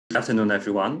Good afternoon,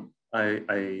 everyone.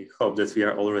 I hope that we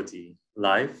are already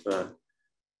live.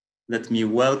 Let me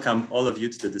welcome all of you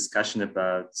to the discussion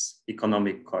about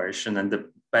economic coercion and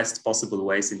the best possible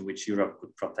ways in which Europe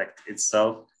could protect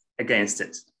itself against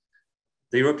it.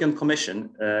 The European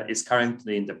Commission is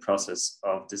currently in the process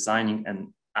of designing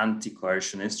an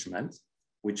anti-coercion instrument,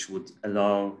 which would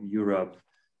allow Europe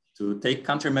to take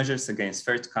countermeasures against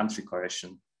third country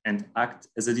coercion and act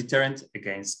as a deterrent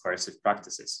against coercive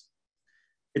practices.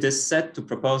 It is set to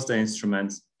propose the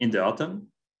instrument in the autumn,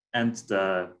 and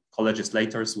the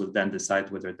co-legislators will then decide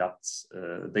whether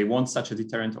they want such a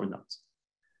deterrent or not.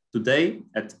 Today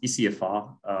at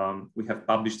ECFR, we have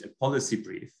published a policy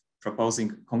brief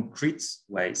proposing concrete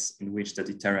ways in which the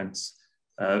deterrents,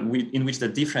 in which the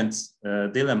different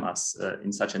dilemmas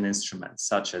in such an instrument,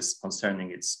 such as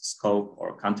concerning its scope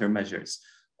or countermeasures,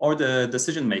 or the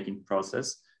decision-making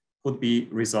process, could be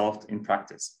resolved in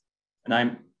practice. And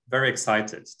I'm very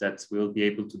excited that we'll be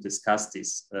able to discuss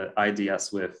these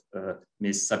ideas with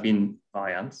Ms. Sabine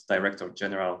Weyand, Director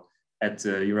General at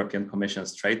the European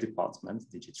Commission's Trade Department,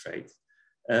 DG Trade,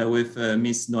 with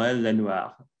Ms. Noëlle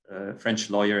Lenoir, French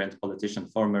lawyer and politician,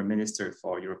 former Minister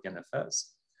for European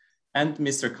Affairs, and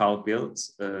Mr. Carl Bildt,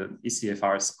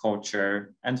 ECFR's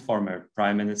co-chair and former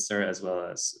Prime Minister, as well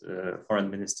as Foreign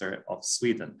Minister of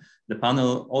Sweden. The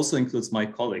panel also includes my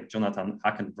colleague, Jonathan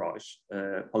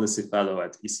Hackenbroich, Policy Fellow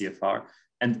at ECFR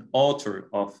and author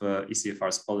of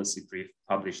ECFR's policy brief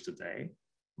published today.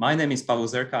 My name is Pawel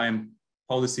Zerka. I'm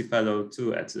Policy Fellow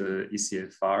too at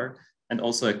ECFR and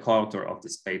also a co-author of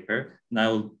this paper. And I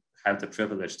will have the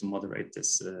privilege to moderate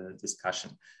this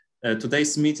discussion.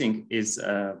 Today's meeting is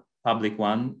a public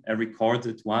one, a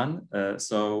recorded one.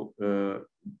 So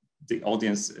the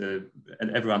audience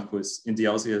and everyone who is in the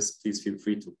audience, please feel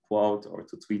free to quote or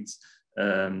to tweet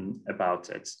about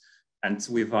it. And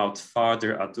without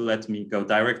further ado, let me go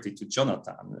directly to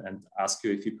Jonathan and ask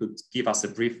you if you could give us a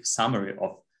brief summary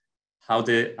of how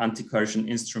the anti-coercion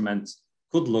instrument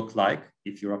could look like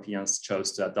if Europeans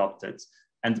chose to adopt it,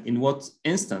 and in what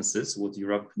instances would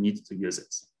Europe need to use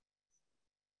it?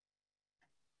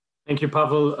 Thank you,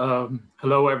 Pavel.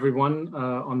 Hello, everyone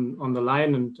on the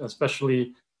line, and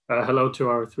especially hello to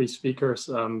our three speakers.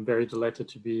 I'm very delighted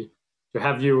to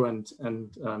have you and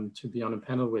to be on a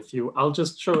panel with you. I'll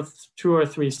just show 2 or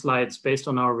 3 slides based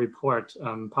on our report,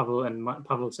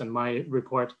 Pavel's and my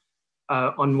report,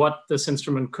 on what this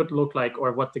instrument could look like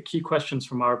or what the key questions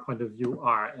from our point of view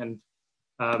are. And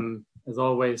as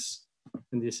always,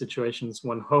 in these situations,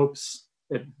 one hopes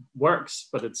it works,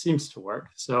 but it seems to work.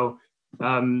 So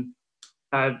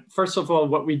first of all,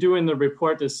 what we do in the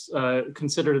report is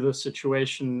consider the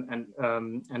situation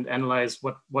and analyze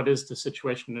what is the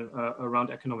situation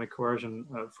around economic coercion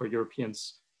for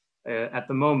Europeans at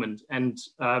the moment. And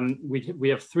we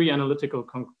have 3 analytical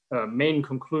main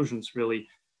conclusions, really.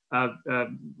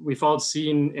 We've all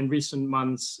seen in recent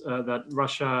months that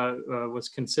Russia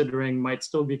might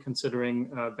still be considering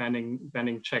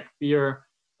banning Czech beer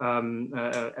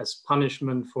as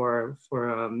punishment for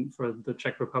the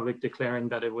Czech Republic declaring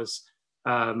that it was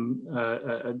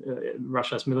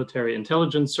Russia's military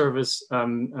intelligence service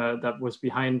that was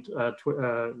behind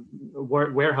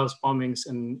warehouse bombings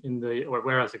or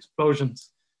warehouse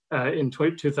explosions in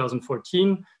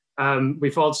 2014.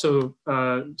 We've also,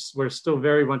 we're still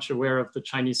very much aware of the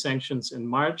Chinese sanctions in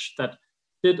March that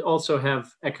did also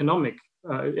have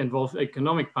involve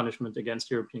economic punishment against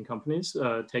European companies.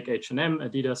 Take H&M,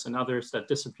 Adidas, and others that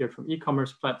disappeared from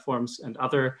e-commerce platforms and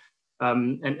other,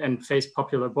 and faced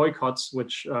popular boycotts,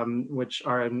 which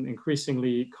are an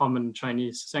increasingly common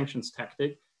Chinese sanctions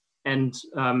tactic. And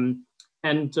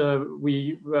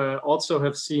we also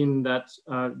have seen that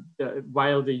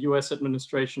while the US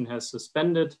administration has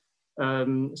suspended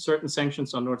certain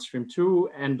sanctions on Nord Stream 2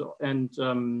 and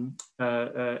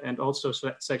also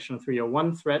Section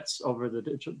 301 threats over the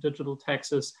digital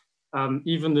taxes,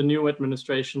 even the new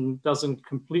administration doesn't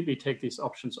completely take these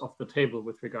options off the table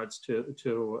with regards to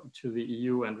the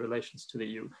EU and relations to the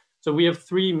EU. So we have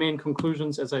 3 main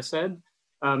conclusions, as I said,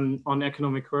 on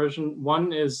economic coercion.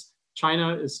 One is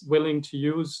China is willing to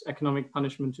use economic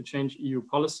punishment to change EU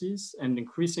policies, and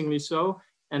increasingly so.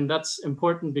 And that's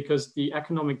important because the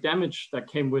economic damage that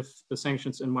came with the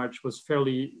sanctions in March was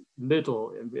fairly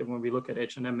little when we look at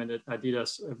H&M and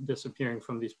Adidas disappearing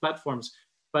from these platforms.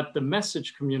 But the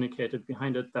message communicated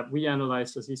behind it that we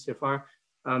analyzed as ECFR,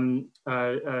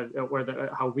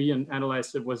 how we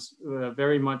analyzed it, was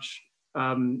very much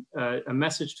a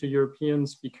message to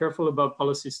Europeans: be careful about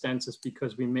policy stances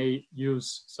because we may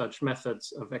use such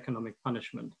methods of economic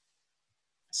punishment.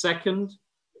 Second,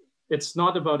 it's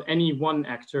not about any one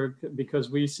actor,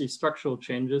 because we see structural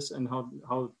changes and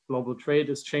how global trade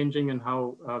is changing and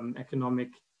how economic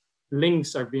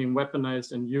links are being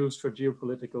weaponized and used for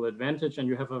geopolitical advantage. And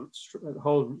you have a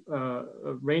whole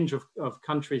range of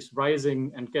countries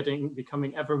rising and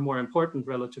becoming ever more important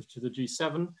relative to the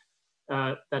G7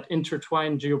 that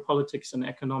intertwine geopolitics and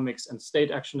economics and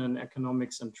state action and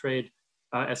economics and trade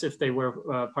as if they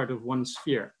were part of one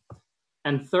sphere.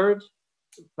 And third,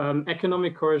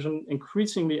 economic coercion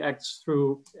increasingly acts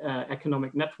through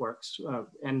economic networks.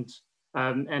 And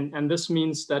this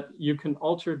means that you can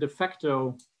de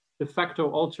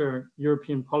facto alter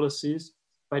European policies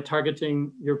by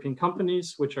targeting European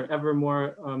companies, which ever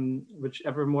more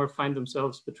find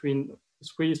themselves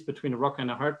squeezed between a rock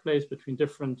and a hard place, between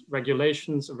different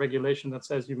regulations, a regulation that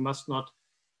says you must not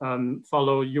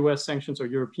follow US sanctions or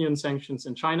European sanctions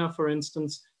in China, for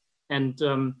instance, and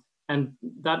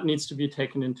that needs to be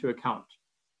taken into account.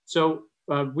 So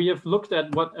we have looked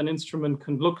at what an instrument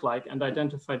can look like and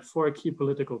identified 4 key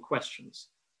political questions.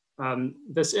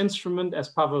 This instrument,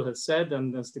 as Pawel has said,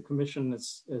 and as the Commission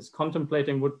is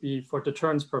contemplating, would be for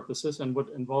deterrence purposes and would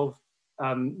involve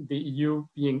the EU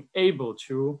being able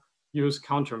to use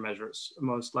countermeasures,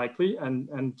 most likely. And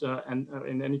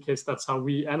in any case, that's how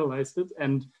we analyzed it.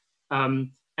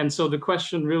 And so the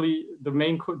question really,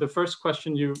 the first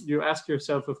question you ask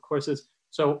yourself, of course, is,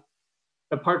 so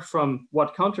apart from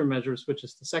what countermeasures, which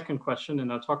is the second question,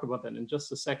 and I'll talk about that in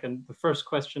just a second, the first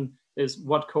question is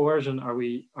what coercion are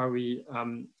we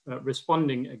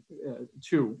responding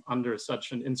to under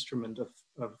such an instrument of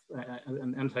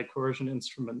an anti-coercion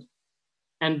instrument?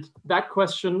 And that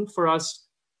question for us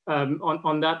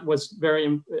on that was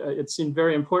it seemed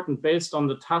very important based on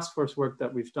the task force work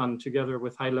that we've done together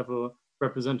with high-level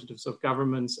representatives of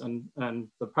governments and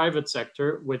the private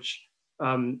sector, which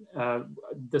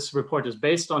this report is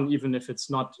based on, even if it's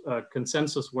not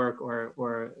consensus work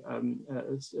or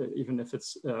even if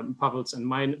it's Pawel's and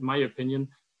my opinion.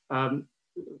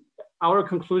 Our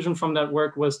conclusion from that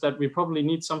work was that we probably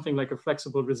need something like a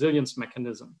flexible resilience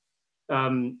mechanism,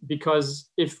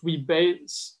 because if we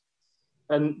base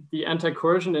the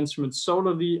anti-coercion instrument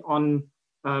solely on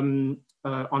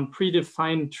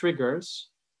predefined triggers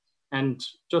and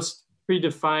just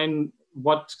predefine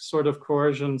what sort of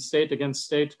coercion, state against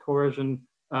state coercion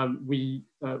we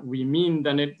mean,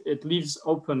 then it leaves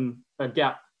open a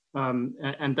gap.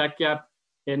 And that gap,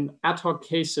 in ad hoc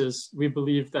cases, we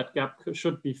believe that gap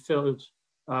should be filled.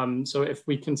 So if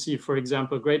we can see, for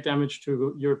example, great damage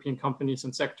to European companies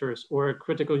and sectors or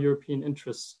critical European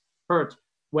interests hurt,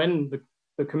 when the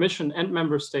Commission and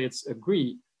member states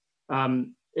agree,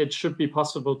 it should be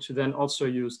possible to then also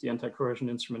use the anti-coercion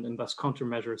instrument and thus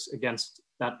countermeasures against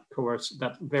that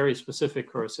very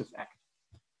specific coercive act.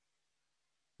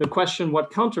 The question, what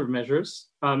countermeasures?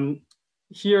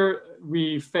 Here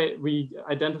we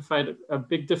identified a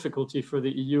big difficulty for the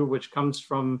EU, which comes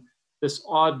from this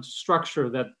odd structure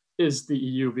that is the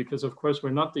EU, because of course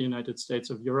we're not the United States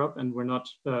of Europe, and we're not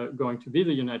going to be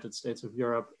the United States of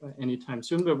Europe anytime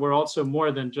soon, but we're also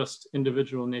more than just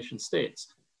individual nation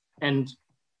states. And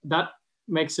that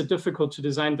makes it difficult to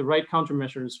design the right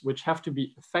countermeasures, which have to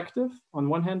be effective on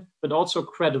one hand, but also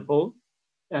credible.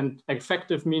 And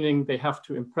effective meaning they have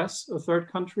to impress a third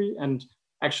country and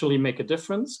actually make a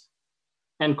difference.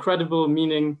 And credible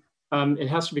meaning it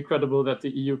has to be credible that the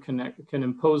EU can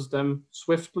impose them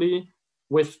swiftly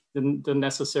with the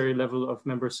necessary level of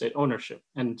member state ownership.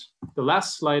 And the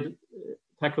last slide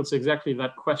tackles exactly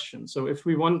that question. So if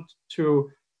we want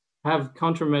to have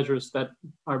countermeasures that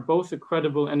are both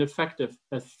credible and effective,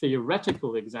 a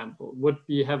theoretical example would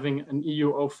be having an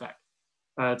EU OFAC,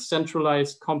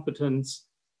 centralized competence,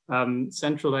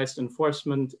 centralized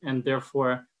enforcement, and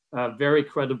therefore very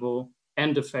credible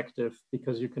and effective,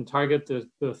 because you can target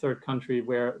the third country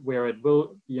where it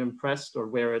will be impressed or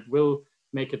where it will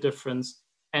make a difference,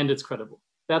 and it's credible.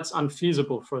 That's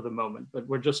unfeasible for the moment, but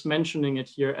we're just mentioning it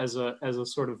here as a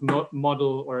sort of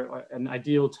model or an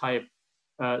ideal type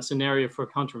scenario for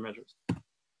countermeasures.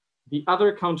 The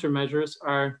other countermeasures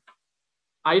are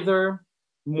either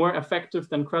more effective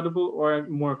than credible or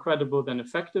more credible than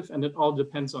effective, and it all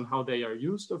depends on how they are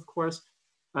used, of course,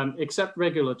 except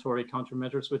regulatory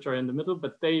countermeasures, which are in the middle,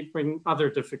 but they bring other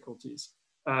difficulties.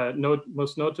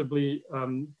 Most notably,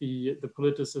 the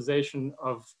politicization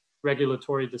of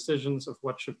regulatory decisions, of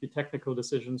what should be technical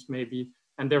decisions maybe,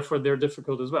 and therefore they're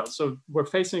difficult as well. So we're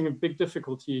facing a big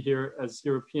difficulty here as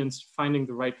Europeans finding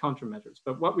the right countermeasures.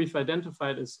 But what we've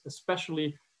identified is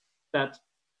especially that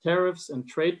tariffs and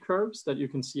trade curbs that you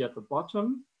can see at the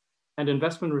bottom and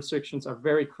investment restrictions are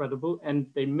very credible, and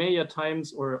they may at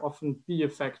times or often be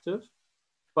effective,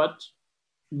 but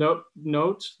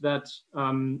note that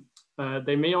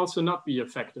they may also not be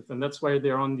effective, and that's why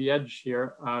they're on the edge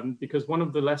here. Because one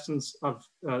of the lessons of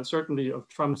certainly of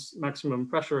Trump's maximum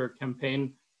pressure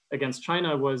campaign against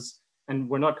China was, and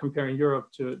we're not comparing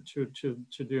Europe to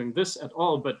doing this at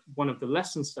all, but one of the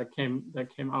lessons that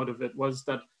came out of it was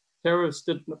that terrorists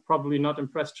did probably not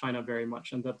impress China very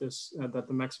much, and that that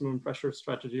the maximum pressure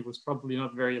strategy was probably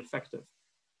not very effective.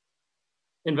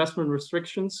 Investment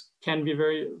restrictions can be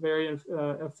very, very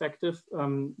effective,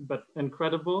 but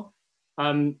incredible.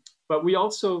 But we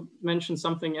also mentioned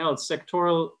something else: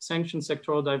 sectoral sanctions,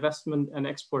 sectoral divestment, and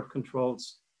export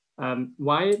controls.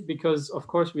 Why? Because of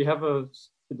course we have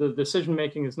the decision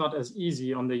making is not as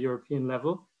easy on the European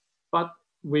level, but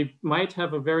we might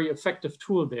have a very effective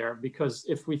tool there, because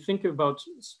if we think about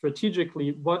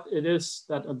strategically what it is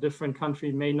that a different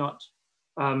country may not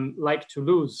like to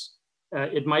lose,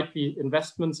 it might be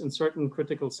investments in certain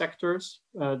critical sectors,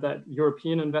 that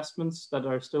European investments that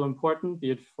are still important,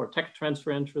 be it for tech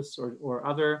transfer interests or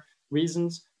other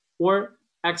reasons, or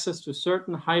access to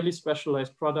certain highly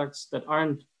specialized products that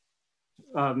aren't,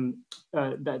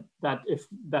 that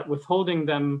withholding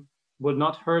them would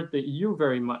not hurt the EU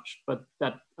very much, but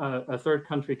that a third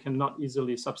country cannot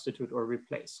easily substitute or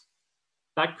replace.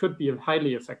 That could be a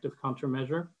highly effective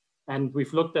countermeasure, and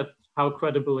we've looked at how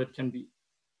credible it can be.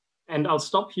 And I'll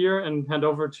stop here and hand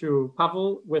over to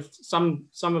Pawel with some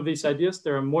of these ideas.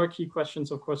 There are more key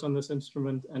questions, of course, on this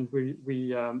instrument, and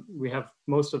we have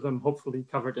most of them hopefully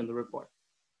covered in the report.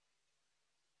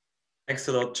 Thanks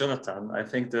a lot, Jonathan. I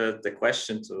think the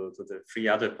question to the three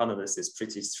other panelists is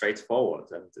pretty straightforward,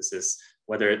 and this is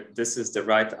whether this is the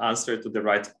right answer to the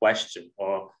right question,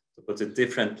 or to put it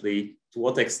differently, to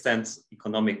what extent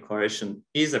economic coercion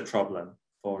is a problem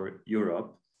for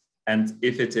Europe. And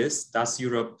if it is, does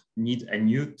Europe need a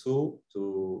new tool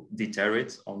to deter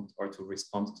it or to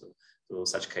respond to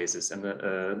such cases? And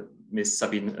Ms.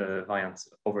 Sabine Weyand,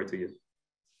 over to you.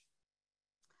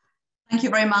 Thank you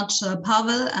very much,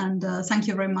 Pawel, and thank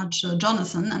you very much,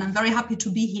 Jonathan. And I'm very happy to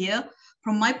be here.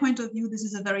 From my point of view, this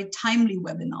is a very timely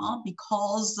webinar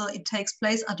because it takes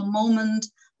place at a moment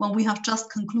when we have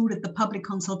just concluded the public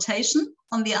consultation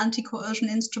on the anti-coercion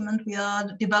instrument we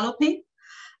are developing.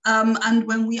 And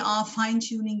when we are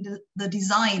fine-tuning the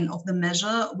design of the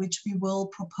measure, which we will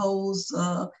propose,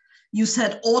 you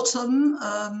said autumn,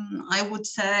 I would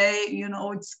say, you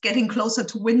know, it's getting closer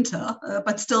to winter,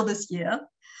 but still this year.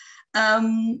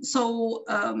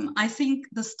 I think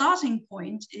the starting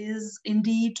point is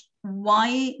indeed,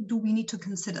 why do we need to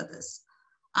consider this?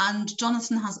 And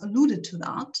Jonathan has alluded to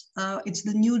that. It's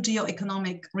the new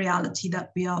geo-economic reality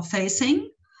that we are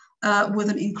facing. With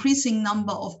an increasing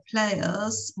number of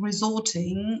players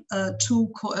resorting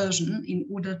to coercion in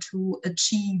order to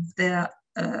achieve their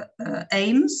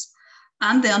aims,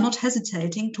 and they are not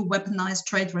hesitating to weaponize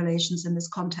trade relations in this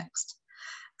context.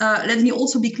 Let me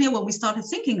also be clear, when we started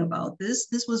thinking about this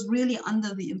was really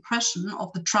under the impression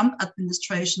of the Trump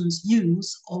administration's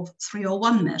use of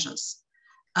 301 measures,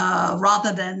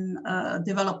 rather than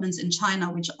developments in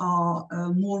China, which are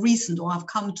more recent or have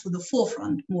come to the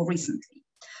forefront more recently.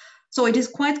 So it is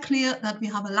quite clear that we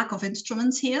have a lack of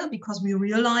instruments here, because we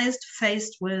realized,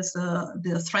 faced with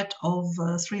the threat of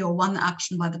 301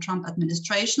 action by the Trump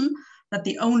administration, that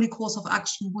the only course of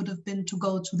action would have been to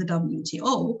go to the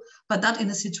WTO, but that in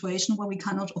a situation where we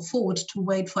cannot afford to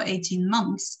wait for 18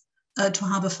 months to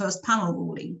have a first panel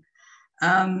ruling.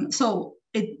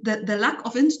 The lack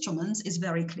of instruments is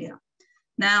very clear.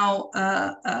 Now,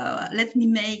 let me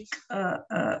make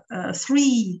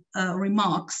three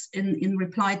remarks in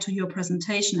reply to your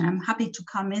presentation. I'm happy to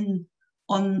come in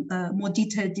on more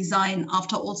detailed design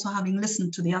after also having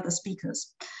listened to the other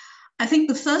speakers. I think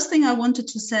the first thing I wanted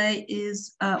to say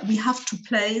is we have to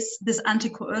place this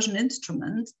anti-coercion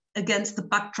instrument against the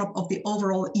backdrop of the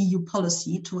overall EU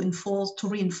policy to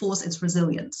reinforce its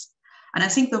resilience. And I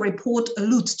think the report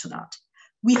alludes to that.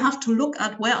 We have to look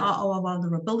at where are our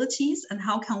vulnerabilities and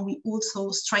how can we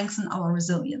also strengthen our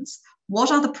resilience.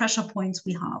 What are the pressure points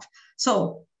we have?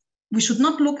 So we should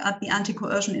not look at the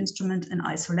anti-coercion instrument in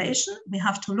isolation. We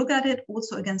have to look at it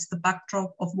also against the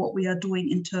backdrop of what we are doing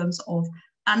in terms of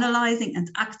analyzing and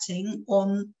acting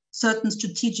on certain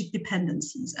strategic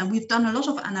dependencies. And we've done a lot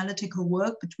of analytical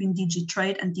work between DG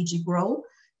Trade and DG Grow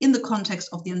in the context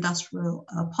of the industrial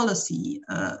policy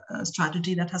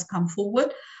strategy that has come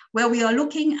forward, where we are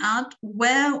looking at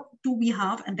where do we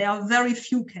have, and there are very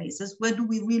few cases, where do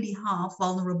we really have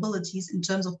vulnerabilities in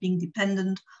terms of being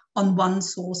dependent on one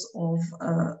source of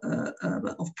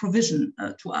provision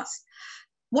to us.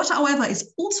 What, however,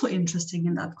 is also interesting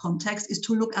in that context is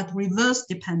to look at reverse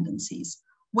dependencies.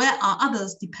 Where are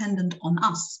others dependent on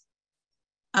us?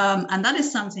 And that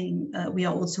is something we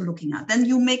are also looking at. Then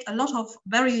you make a lot of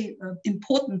very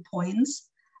important points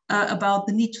about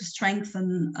the need to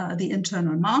strengthen the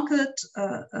internal market.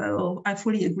 I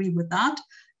fully agree with that.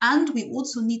 And we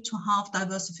also need to have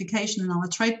diversification in our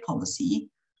trade policy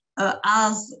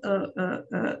as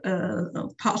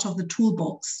part of the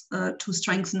toolbox to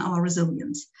strengthen our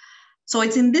resilience. So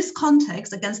it's in this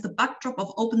context, against the backdrop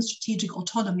of open strategic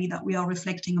autonomy, that we are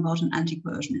reflecting about an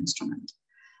anti-coercion instrument.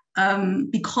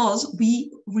 Because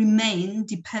we remain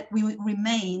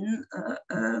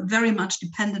very much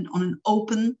dependent on an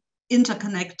open,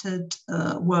 interconnected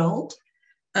world.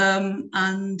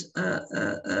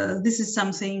 This is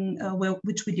something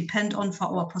which we depend on for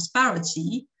our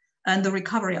prosperity and the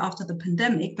recovery after the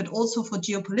pandemic, but also for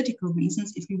geopolitical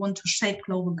reasons if we want to shape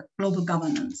global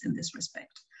governance in this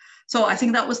respect. So I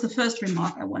think that was the first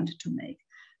remark I wanted to make.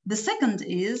 The second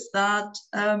is that,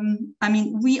 I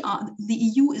mean, the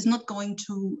EU is not going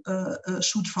to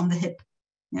shoot from the hip.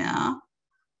 Yeah,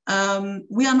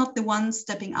 we are not the ones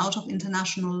stepping out of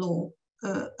international law.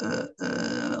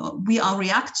 We are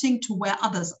reacting to where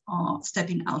others are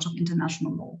stepping out of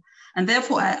international law. And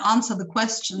therefore, I answer the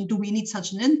question, do we need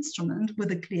such an instrument, with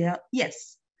a clear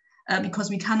yes. Because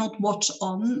we cannot watch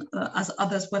on as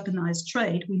others weaponize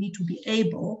trade. We need to be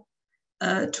able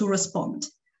to respond.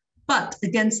 But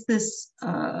against this,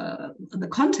 the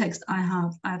context I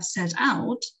have set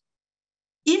out,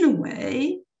 in a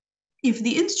way, if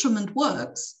the instrument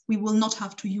works, we will not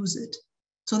have to use it.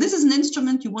 So this is an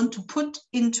instrument you want to put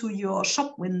into your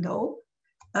shop window,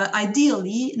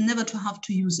 ideally never to have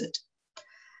to use it.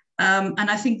 And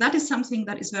I think that is something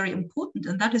that is very important.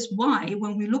 And that is why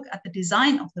when we look at the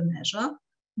design of the measure,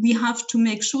 we have to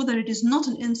make sure that it is not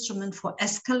an instrument for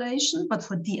escalation, but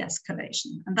for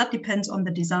de-escalation. And that depends on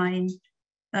the design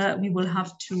we will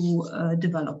have to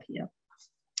develop here.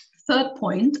 Third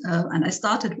point, and I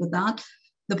started with that,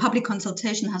 the public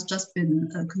consultation has just been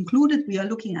concluded. We are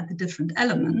looking at the different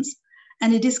elements.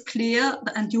 And it is clear,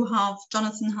 and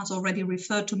Jonathan has already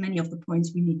referred to many of the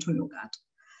points we need to look at.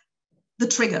 The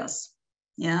triggers,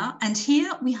 yeah? And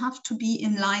here we have to be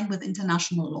in line with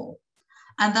international law.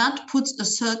 And that puts a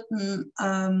certain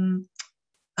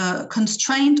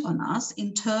constraint on us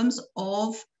in terms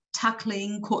of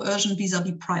tackling coercion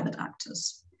vis-a-vis private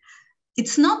actors.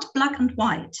 It's not black and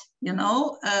white, you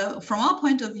know. From our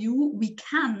point of view, we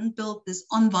can build this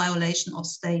on violation of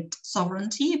state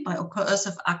sovereignty by a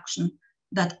coercive action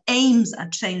that aims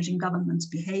at changing government's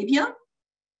behavior.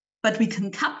 But we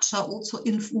can capture also,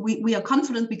 we are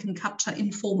confident we can capture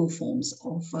informal forms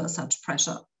of such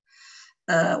pressure.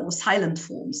 Or silent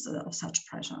forms of such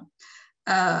pressure.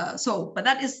 But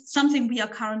that is something we are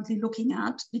currently looking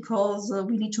at, because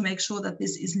we need to make sure that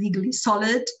this is legally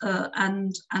solid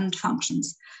and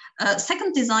functions.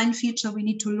 Second design feature we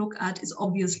need to look at is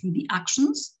obviously the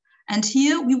actions. And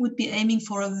here we would be aiming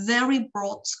for a very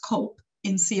broad scope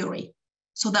in theory,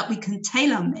 so that we can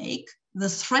tailor make the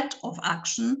threat of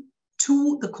action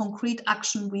to the concrete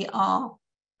action we are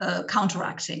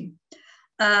counteracting.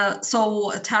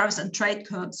 So tariffs and trade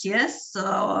curbs, yes.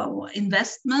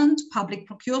 Investment, public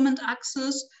procurement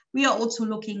access. We are also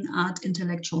looking at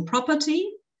intellectual property.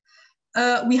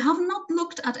 We have not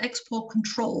looked at export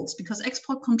controls, because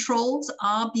export controls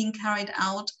are being carried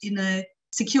out in a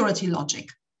security logic.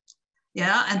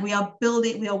 Yeah, and we are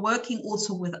working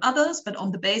also with others, but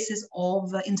on the basis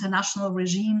of international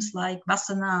regimes like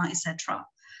Wassenaar, etc.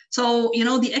 So, you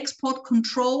know, the export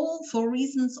control for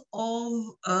reasons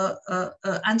of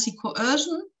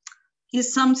anti-coercion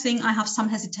is something I have some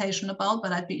hesitation about,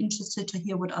 but I'd be interested to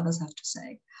hear what others have to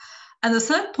say. And the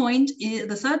third point,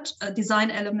 the third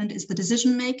design element is the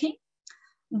decision-making,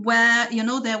 where, you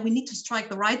know, there we need to strike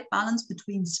the right balance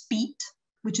between speed,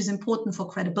 which is important for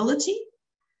credibility,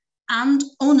 and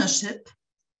ownership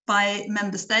by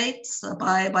member states,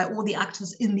 by all the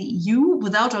actors in the EU,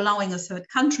 without allowing a third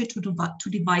country to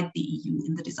divide the EU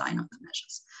in the design of the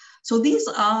measures. So these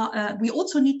are, we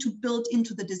also need to build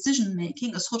into the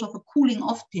decision-making a sort of a cooling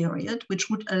off period, which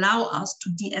would allow us to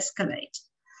de-escalate.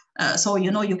 So,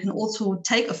 you know, you can also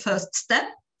take a first step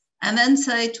and then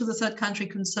say to the third country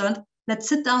concerned, let's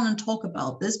sit down and talk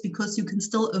about this, because you can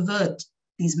still avert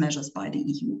these measures by the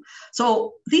EU.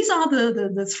 So these are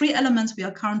the three elements we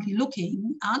are currently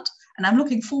looking at, and I'm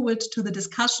looking forward to the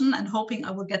discussion and hoping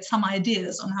I will get some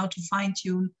ideas on how to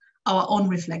fine-tune our own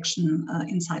reflection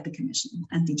inside the Commission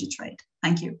and DG Trade.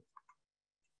 Thank you.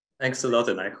 Thanks a lot,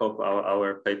 and I hope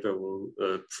our paper will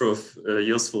prove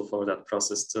useful for that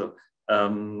process too.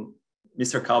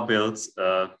 Mr. Carbild,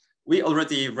 We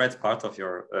already read part of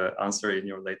your answer in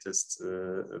your latest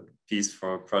piece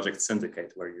for Project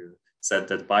Syndicate, where you said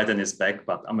that Biden is back,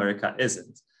 but America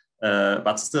isn't.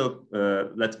 But still,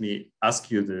 let me ask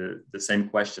you the same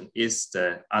question. Is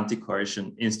the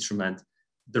anti-coercion instrument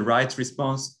the right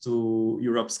response to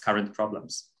Europe's current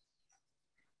problems?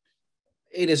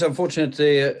 It is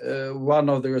unfortunately one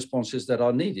of the responses that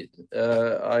are needed.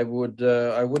 I would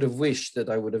have wished that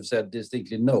I would have said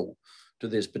distinctly no to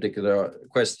this particular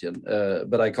question,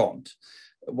 but I can't.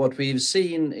 What we've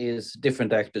seen is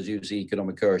different actors use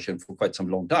economic coercion for quite some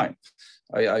long time.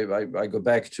 I go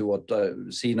back to what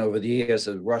I've seen over the years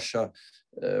of Russia,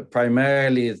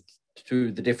 primarily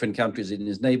to the different countries in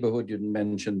his neighborhood. You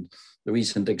mentioned the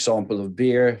recent example of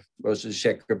beer versus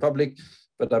Czech Republic.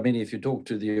 But I mean, if you talk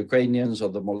to the Ukrainians or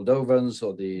the Moldovans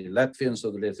or the Latvians or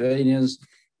the Lithuanians,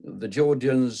 the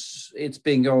Georgians, it's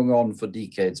been going on for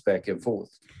decades back and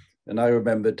forth. And I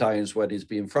remember times when it's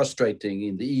been frustrating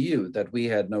in the EU that we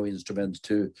had no instrument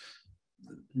to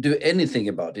do anything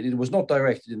about it. It was not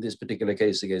directed in this particular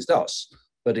case against us,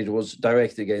 but it was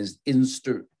directed against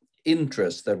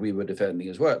interests that we were defending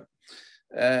as well.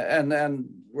 And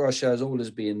Russia has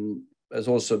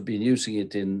also been using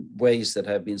it in ways that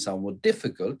have been somewhat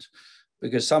difficult,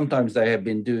 because sometimes they have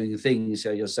been doing things,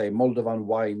 you say Moldovan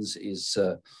wines is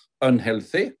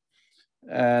unhealthy,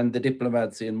 and the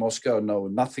diplomats in Moscow know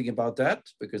nothing about that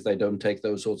because they don't take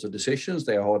those sorts of decisions.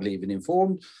 They are hardly even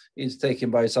informed. It's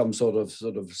taken by some sort of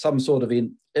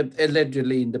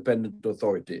allegedly independent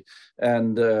authority,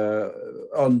 and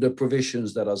under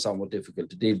provisions that are somewhat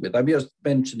difficult to deal with. I'm just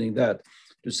mentioning that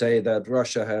to say that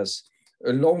Russia has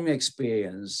a long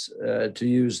experience to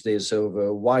use this over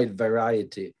a wide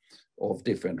variety of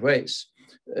different ways.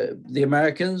 The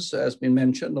Americans, as been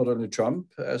mentioned, not only Trump,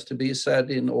 has to be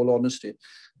said in all honesty,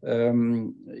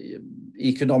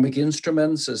 economic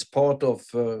instruments as part of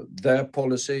their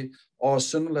policy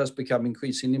arsenal has become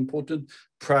increasingly important,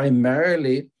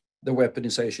 primarily the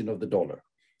weaponization of the dollar,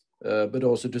 but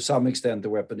also to some extent the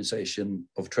weaponization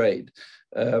of trade.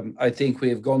 I think we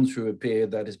have gone through a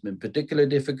period that has been particularly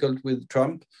difficult with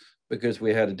Trump, because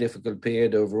we had a difficult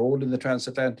period overall in the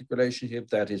transatlantic relationship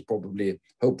that is probably,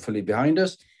 hopefully, behind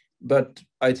us. But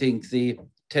I think the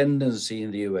tendency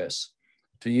in the US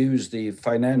to use the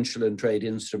financial and trade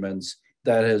instruments,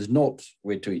 that has not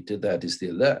retreated, that is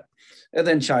still there. And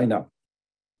then China.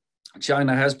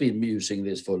 China has been using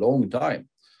this for a long time,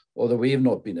 although we have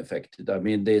not been affected. I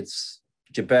mean, it's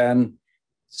Japan,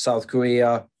 South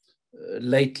Korea.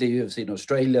 Lately, you've seen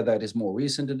Australia, that is more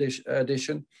recent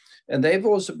addition. And they've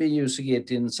also been using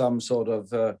it in some sort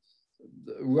of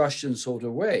Russian sort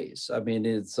of ways. I mean,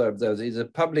 it's a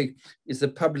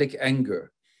public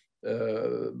anger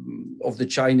of the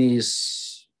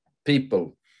Chinese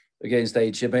people against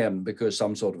HMM because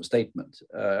some sort of statement.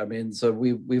 I mean, so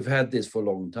we've had this for a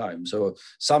long time. So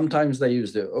sometimes they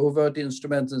use the overt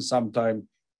instruments and sometimes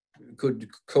could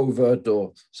covert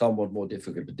or somewhat more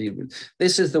difficult to deal with.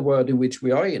 This is the world in which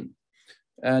we are in.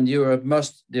 And Europe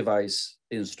must devise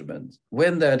instruments.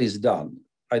 When that is done,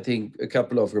 I think a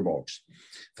couple of remarks.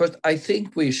 First, I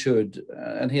think we should,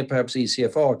 and here perhaps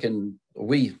ECFR can,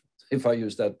 we, if I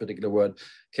use that particular word,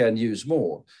 can use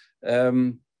more.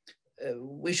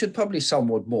 We should publish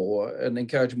somewhat more and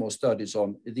encourage more studies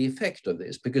on the effect of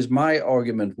this, because my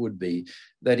argument would be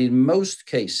that in most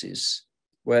cases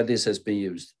where this has been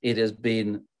used, it has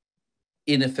been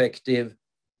ineffective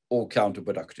or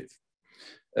counterproductive.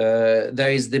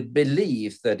 There is the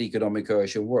belief that economic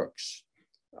coercion works.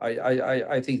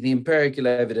 I think the empirical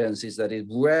evidence is that it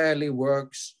rarely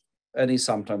works and is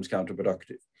sometimes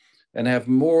counterproductive. And have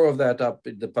more of that out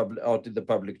in the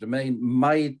public domain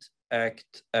might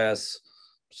act as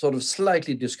sort of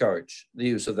slightly discourage the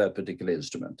use of that particular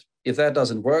instrument. If that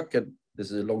doesn't work, and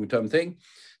this is a long-term thing,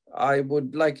 I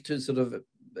would like to sort of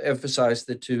emphasize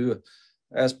the two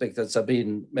aspects that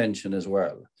Sabine mentioned as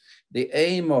well. The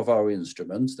aim of our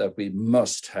instruments that we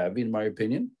must have, in my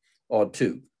opinion, are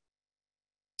two.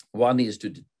 One is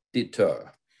to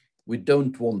deter. We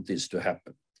don't want this to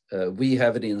happen. We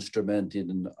have an instrument in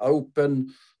an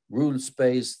open,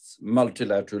 rules-based,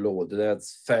 multilateral order.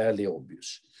 That's fairly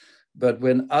obvious. But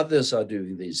when others are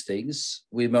doing these things,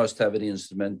 we must have an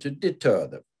instrument to deter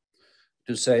them,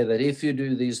 to say that if you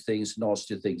do these things,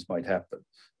 nasty things might happen.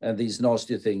 And these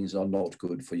nasty things are not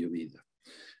good for you either.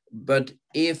 But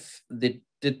if the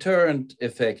deterrent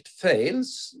effect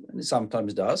fails, and it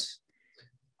sometimes does,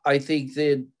 I think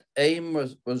the aim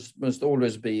must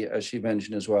always be, as she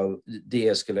mentioned as well,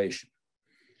 de-escalation.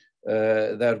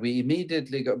 that we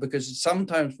immediately go, because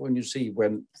sometimes when you see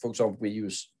when, for example, we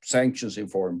use sanctions in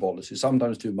foreign policy,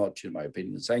 sometimes too much, in my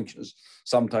opinion. Sanctions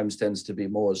sometimes tends to be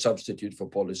more a substitute for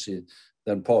policy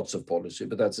than parts of policy,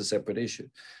 but that's a separate issue.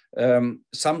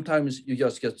 Sometimes you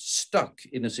just get stuck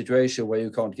in a situation where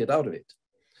you can't get out of it.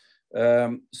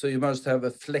 So you must have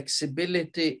a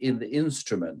flexibility in the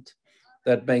instrument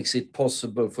that makes it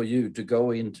possible for you to go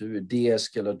into a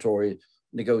de-escalatory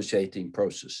negotiating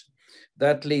process.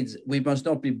 That leads, we must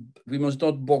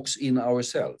not box in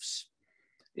ourselves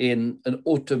in an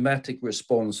automatic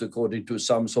response according to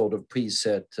some sort of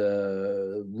preset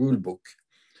rule book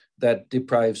that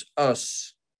deprives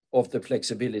us of the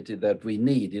flexibility that we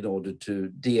need in order to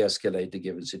de-escalate a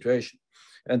given situation.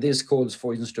 And this calls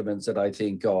for instruments that I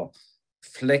think are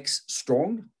flex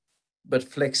strong, but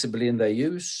flexible in their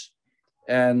use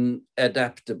and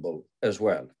adaptable as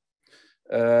well.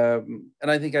 And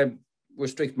I think I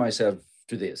restrict myself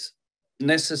to this.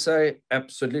 Necessary,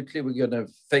 absolutely, we're going to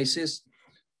face this.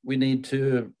 We need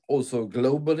to also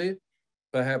globally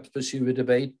perhaps pursue a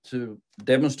debate to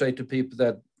demonstrate to people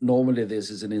that normally this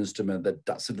is an instrument that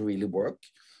doesn't really work.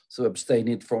 So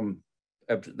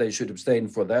they should abstain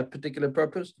for that particular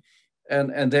purpose.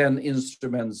 And then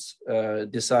instruments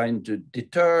designed to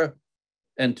deter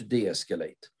and to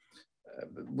de-escalate.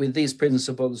 With these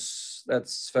principles,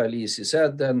 that's fairly easy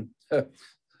said, then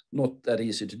not that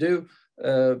easy to do.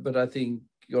 But I think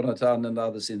Jonathan and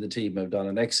others in the team have done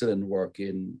an excellent work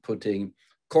in putting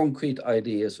concrete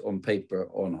ideas on paper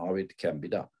on how it can be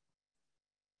done.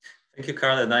 Thank you,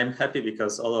 Carl. And I'm happy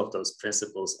because all of those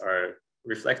principles are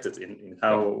reflected in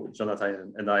how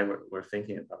Jonathan and I were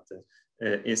thinking about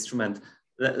the instrument.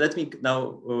 Let me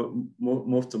now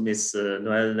move to Ms.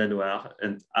 Noël Lenoir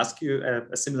and ask you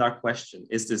a similar question.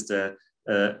 Is this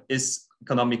is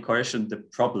economic coercion the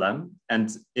problem?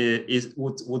 And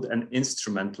would an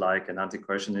instrument like an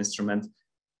anti-coercion instrument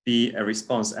be a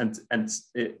response?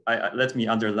 Let me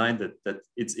underline that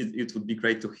it would be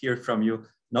great to hear from you,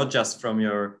 not just from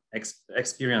your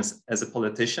experience as a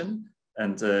politician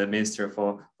and Minister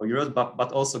for Europe,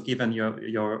 but also given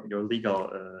your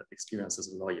legal experience as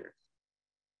a lawyer.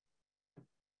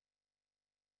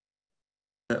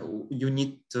 You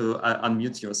need to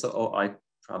unmute yourself, or I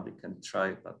probably can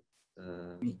try, but...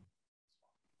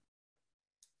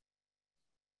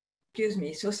 Excuse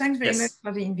me. So thanks very much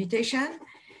for the invitation,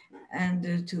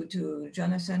 and to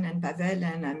Jonathan and Pawel,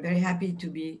 and I'm very happy to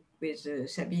be with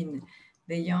Sabine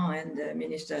Veillant and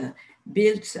Minister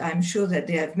Bildt. I'm sure that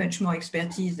they have much more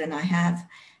expertise than I have,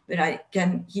 but I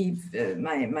can give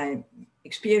my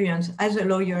experience as a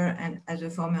lawyer and as a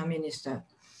former minister.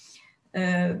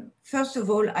 First of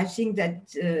all, I think that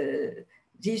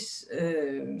this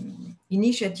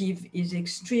initiative is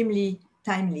extremely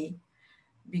timely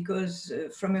because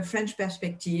from a French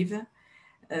perspective,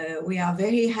 we are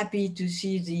very happy to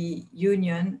see the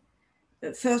Union,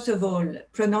 first of all,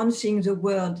 pronouncing the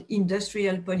word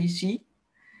industrial policy,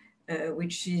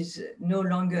 which is no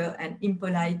longer an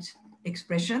impolite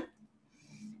expression.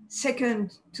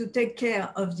 Second, to take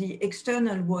care of the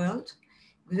external world,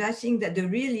 because I think that the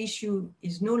real issue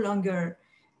is no longer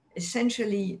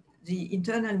essentially the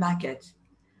internal market,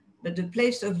 but the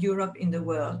place of Europe in the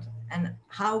world and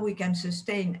how we can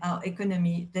sustain our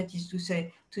economy, that is to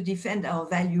say, to defend our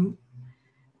value.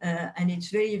 And it's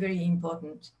very, very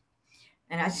important.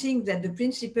 And I think that the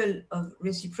principle of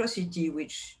reciprocity,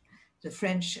 which the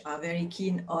French are very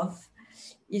keen of,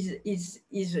 is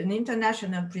an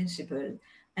international principle,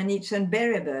 and it's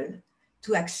unbearable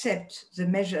to accept the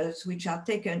measures which are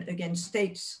taken against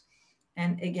states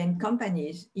and against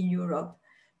companies in Europe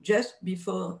just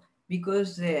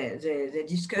because they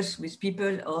discuss with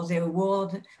people or they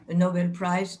award a Nobel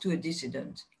Prize to a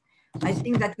dissident. I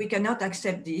think that we cannot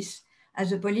accept this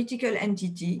as a political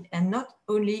entity and not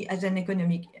only as an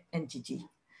economic entity.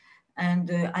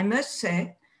 And I must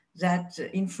say that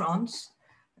in France,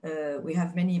 we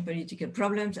have many political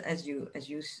problems, as you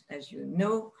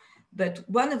know, but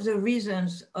one of the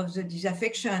reasons of the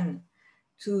disaffection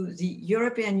to the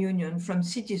European Union from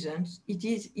citizens, it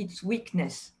is its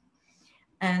weakness.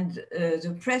 And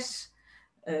the press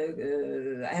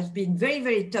has been very,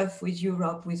 very tough with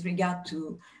Europe with regard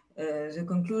to the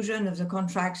conclusion of the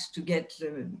contracts to get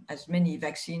as many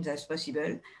vaccines as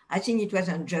possible. I think it was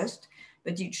unjust,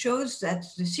 but it shows that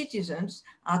the citizens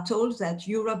are told that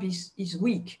Europe is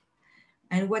weak.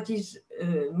 And what is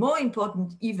more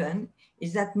important even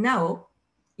is that now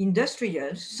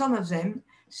industrials, some of them,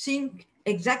 think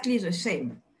exactly the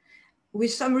same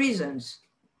with some reasons.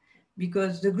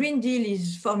 Because the Green Deal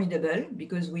is formidable,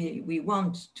 because we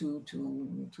want to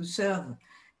serve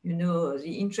you know,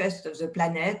 the interest of the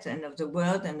planet and of the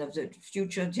world and of the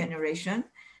future generation.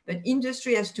 But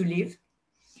industry has to live.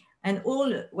 And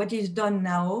all what is done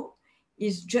now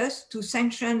is just to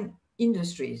sanction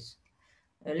industries.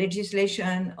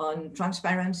 Legislation on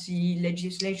transparency,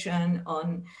 legislation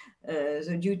on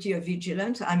the duty of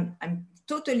vigilance. I'm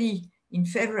totally in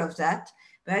favor of that.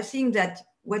 But I think that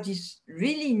what is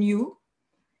really new,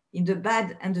 in the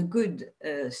bad and the good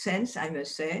sense, I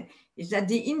must say, is that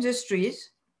the industries,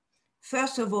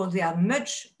 first of all, they are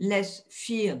much less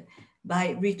feared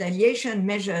by retaliation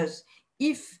measures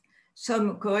if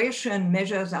some coercion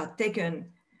measures are taken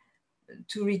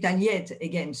to retaliate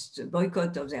against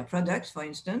boycott of their products, for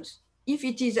instance, if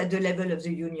it is at the level of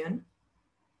the union,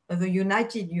 of a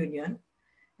united union.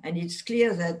 And it's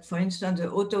clear that, for instance, the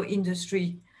auto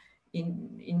industry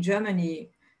in Germany,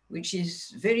 which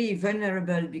is very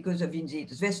vulnerable because of the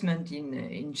investment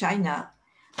in China,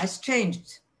 has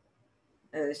changed.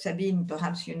 Sabine,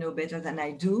 perhaps you know better than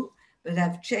I do, but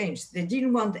have changed. They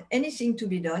didn't want anything to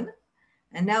be done.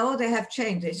 And now they have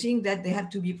changed. They think that they have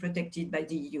to be protected by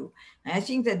the EU. And I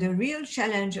think that the real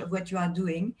challenge of what you are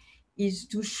doing is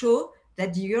to show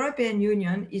that the European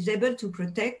Union is able to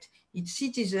protect its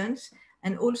citizens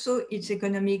and also its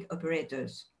economic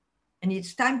operators. And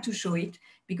it's time to show it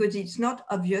because it's not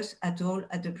obvious at all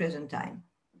at the present time.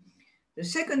 The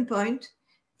second point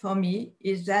for me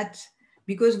is that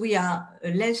because we are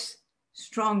a less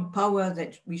strong power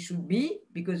that we should be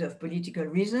because of political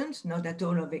reasons, not at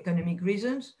all of economic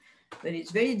reasons, but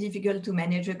it's very difficult to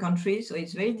manage a country. So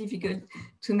it's very difficult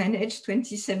to manage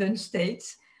 27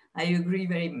 states. I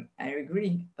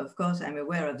agree, of course, I'm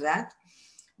aware of that.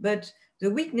 But the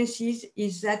weakness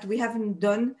is that we haven't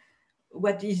done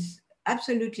what is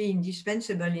absolutely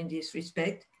indispensable in this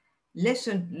respect,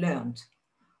 lesson learned.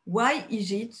 Why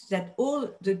is it that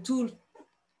all the tools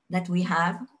that we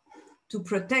have to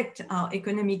protect our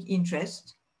economic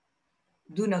interests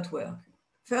do not work?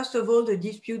 First of all, the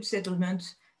dispute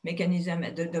settlement mechanism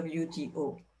at the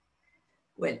WTO.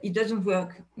 Well, it doesn't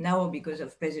work now because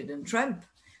of President Trump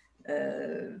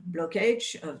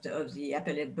blockage of the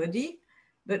appellate body,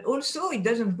 but also it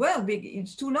doesn't work because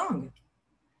it's too long.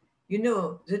 You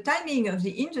know, the timing of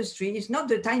the industry is not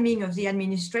the timing of the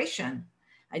administration.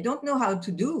 I don't know how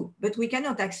to do, but we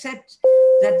cannot accept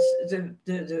that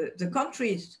the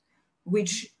countries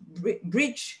which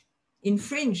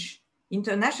infringe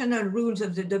international rules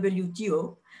of the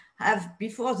WTO have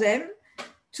before them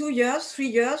 2 years, 3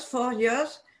 years, 4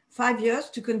 years, 5 years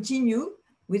to continue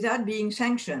without being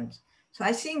sanctioned. So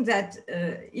I think that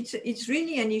it's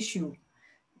really an issue.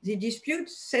 The dispute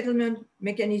settlement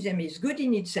mechanism is good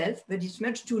in itself, but it's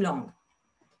much too long.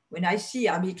 When I see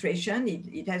arbitration,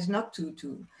 it has not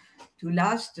to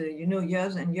last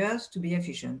years and years to be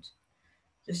efficient.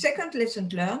 The second lesson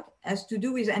learned has to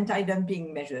do with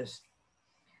anti-dumping measures.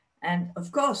 And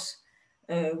of course,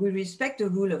 we respect the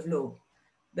rule of law,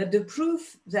 but the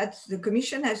proof that the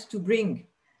Commission has to bring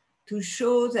to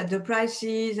show that the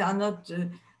prices are not,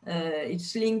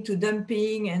 it's linked to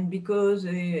dumping and because,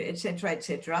 et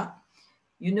cetera,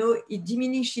 you know, it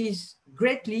diminishes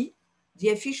greatly the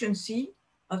efficiency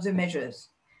of the measures.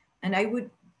 And I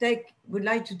would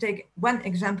like to take one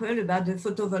example about the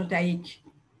photovoltaic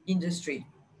industry,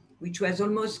 which was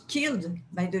almost killed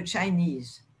by the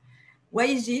Chinese. Why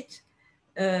is it?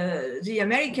 The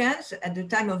Americans at the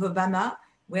time of Obama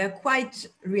were quite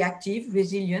reactive,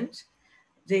 resilient.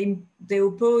 They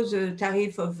oppose a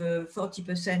tariff of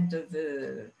 40% of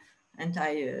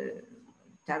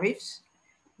anti-tariffs.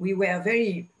 We were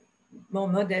very more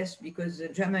modest because the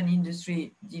German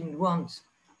industry didn't want,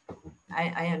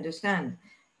 I understand,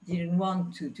 didn't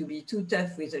want to be too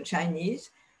tough with the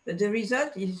Chinese, but the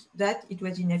result is that it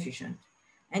was inefficient.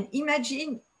 And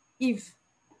imagine if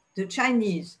the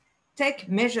Chinese take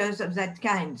measures of that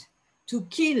kind to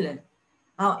kill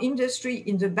our industry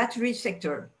in the battery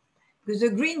sector, because the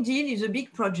Green Deal is a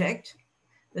big project,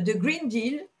 but the Green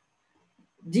Deal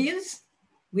deals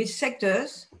with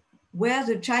sectors where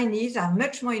the Chinese are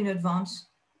much more in advance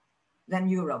than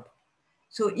Europe.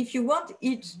 So if you want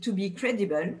it to be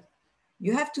credible,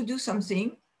 you have to do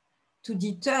something to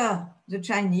deter the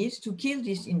Chinese to kill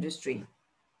this industry.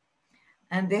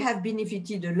 And they have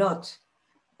benefited a lot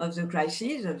of the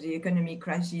crisis, of the economic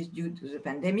crisis due to the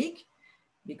pandemic,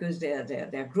 because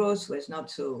their growth was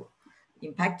not so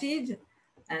impacted,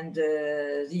 and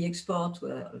the export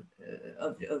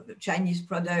of Chinese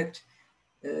product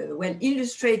well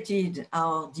illustrated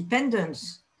our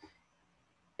dependence,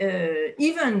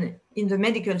 even in the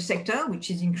medical sector,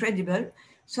 which is incredible.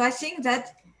 So I think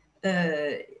that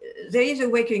there is a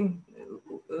waking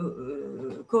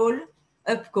call,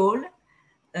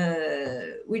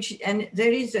 and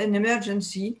there is an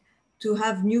emergency to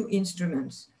have new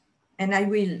instruments. And I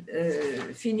will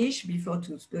finish before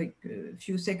to speak a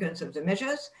few seconds of the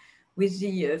measures with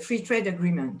the free trade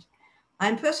agreement.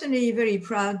 I'm personally very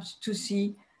proud to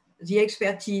see the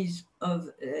expertise of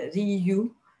the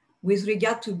EU with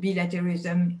regard to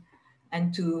bilateralism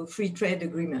and to free trade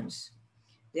agreements.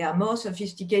 They are more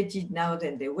sophisticated now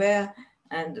than they were,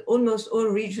 and almost all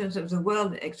regions of the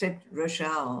world, except Russia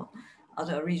or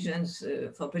other regions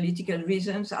for political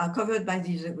reasons, are covered by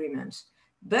these agreements.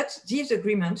 But these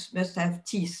agreements must have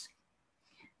teeth.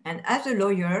 And as a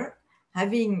lawyer,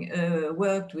 having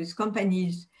worked with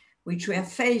companies which were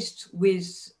faced with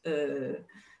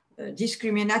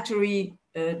discriminatory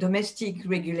domestic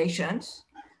regulations,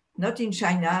 not in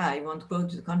China, I won't go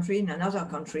to the country, in another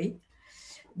country,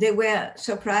 they were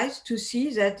surprised to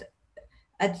see that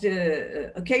at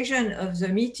the occasion of the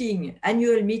meeting,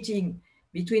 annual meeting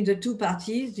between the two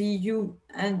parties, the EU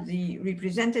and the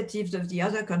representatives of the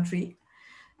other country,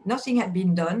 nothing had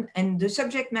been done, and the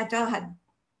subject matter had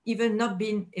even not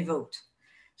been evoked.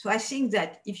 So I think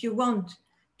that if you want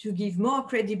to give more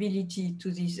credibility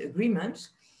to these agreements,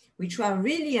 which are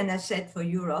really an asset for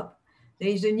Europe, there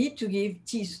is a need to give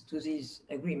teeth to these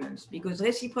agreements, because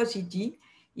reciprocity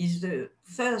is the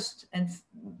first and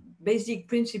basic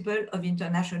principle of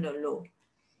international law.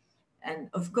 And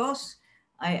of course,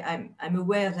 I'm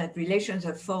aware that relations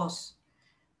of force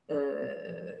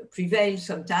prevail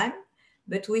sometimes,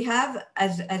 but we have,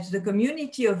 as the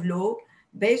community of law,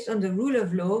 based on the rule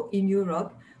of law in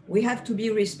Europe, we have to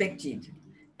be respected.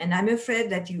 And I'm afraid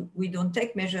that if we don't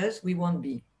take measures, we won't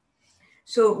be.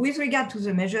 So with regard to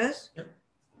the measures,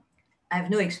 I have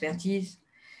no expertise.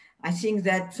 I think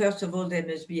that first of all, they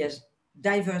must be as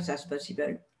diverse as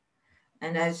possible.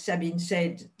 And as Sabine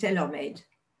said, tailor-made,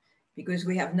 because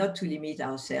we have not to limit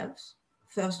ourselves,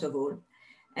 first of all.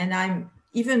 And I'm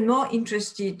even more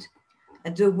interested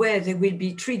at the way they will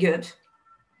be triggered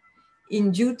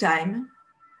in due time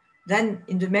than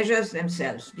in the measures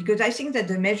themselves. Because I think that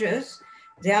the measures,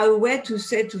 they are a way to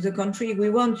say to the country,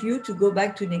 we want you to go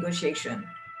back to negotiation.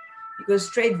 Because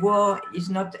trade war is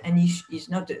not an issue, is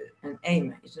not an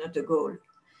aim, it's not a goal.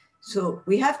 So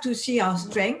we have to see our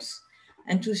strengths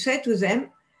and to say to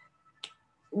them,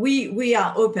 we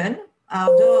are open,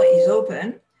 our door is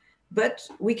open, but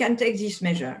we can take this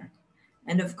measure.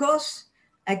 And of course,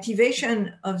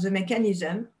 activation of the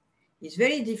mechanism is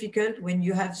very difficult when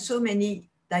you have so many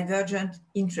divergent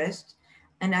interests.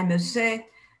 And I must say,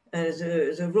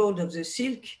 the road of the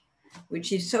silk,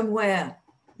 which is somewhere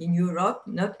in Europe,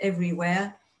 not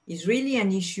everywhere, is really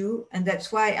an issue. And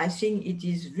that's why I think it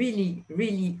is really,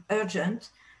 really urgent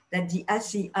that the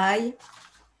ACI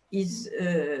is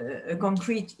a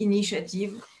concrete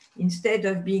initiative instead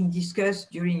of being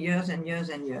discussed during years and years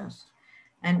and years.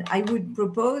 And I would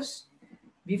propose,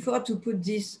 before to put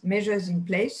these measures in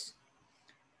place,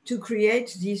 to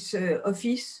create this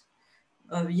office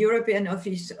of European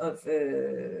Office of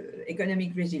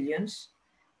Economic Resilience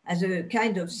as a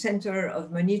kind of center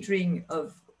of monitoring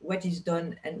of what is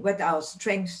done and what are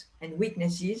strengths and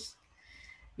weaknesses,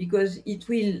 because it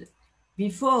will,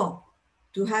 before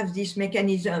to have this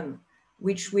mechanism,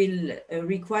 which will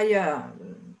require,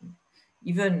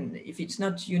 even if it's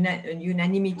not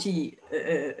unanimity,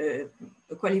 a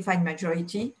qualified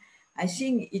majority, I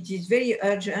think it is very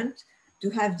urgent to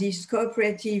have this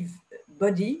cooperative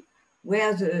body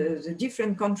where the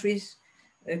different countries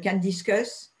can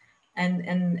discuss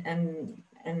and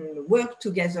work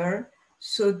together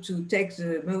so to take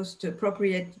the most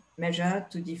appropriate measure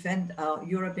to defend our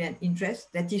European interests,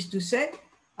 that is to say,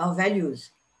 our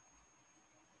values.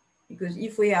 Because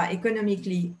if we are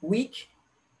economically weak,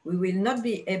 we will not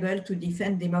be able to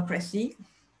defend democracy.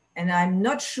 And I'm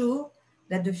not sure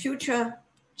that the future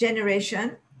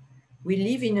generation will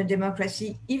live in a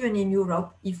democracy, even in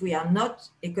Europe, if we are not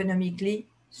economically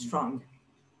strong.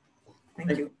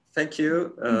 Thank you. Thank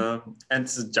you. And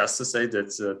just to say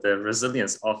that the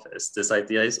Resilience Office, this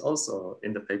idea is also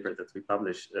in the paper that we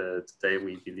published today.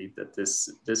 We believe that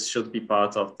this should be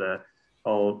part of the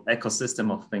whole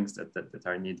ecosystem of things that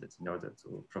are needed in order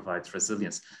to provide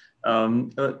resilience.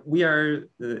 We are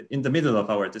in the middle of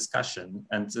our discussion,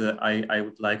 and I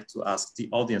would like to ask the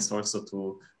audience also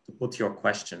to put your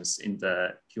questions in the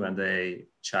Q&A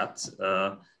chat.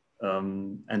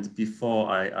 And before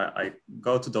I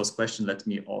go to those questions, let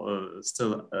me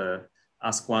still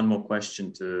ask one more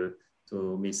question to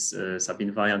Ms.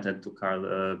 Sabine Weyand and to Carl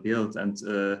Bildt. And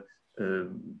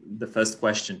the first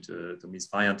question to Ms.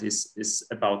 Weyand is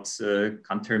about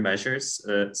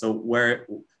countermeasures.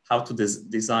 So how to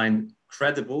design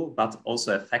credible but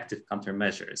also effective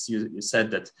countermeasures. You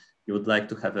said that you would like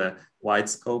to have a wide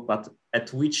scope, but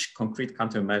at which concrete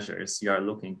countermeasures you are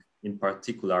looking in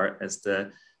particular as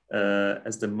the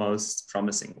most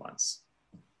promising ones?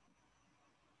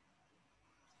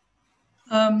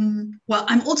 Well,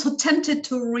 I'm also tempted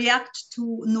to react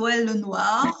to Noël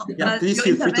Lenoir. Yeah, please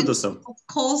feel free to do so. Of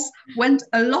course, went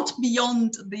a lot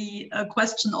beyond the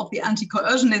question of the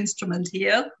anti-coercion instrument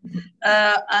here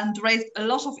and raised a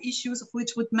lot of issues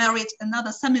which would merit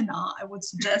another seminar, I would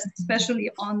suggest, especially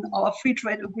on our free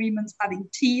trade agreements having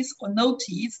teeth or no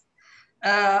teeth.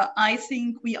 I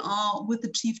think we are, with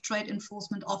the Chief Trade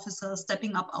Enforcement Officer,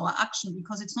 stepping up our action,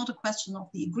 because it's not a question of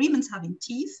the agreements having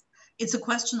teeth. It's a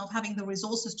question of having the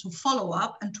resources to follow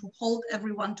up and to hold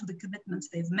everyone to the commitments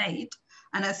they've made.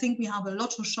 And I think we have a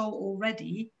lot to show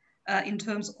already in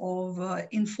terms of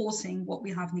enforcing what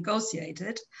we have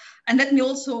negotiated. And let me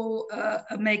also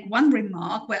make one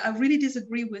remark where I really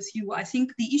disagree with you. I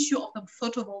think the issue of the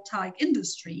photovoltaic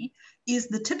industry is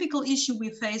the typical issue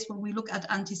we face when we look at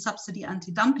anti-subsidy,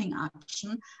 anti-dumping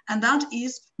action. And that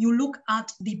is, you look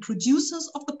at the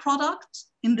producers of the product,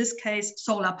 in this case,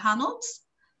 solar panels,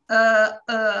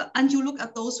 and you look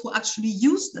at those who actually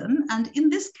use them. And in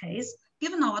this case,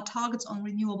 given our targets on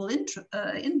renewable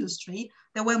industry,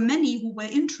 there were many who were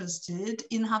interested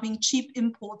in having cheap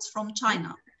imports from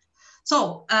China.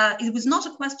 So it was not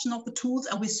a question of the tools,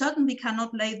 and we certainly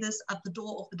cannot lay this at the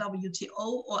door of the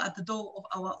WTO or at the door of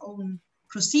our own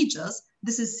procedures.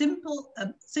 This is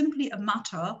simply a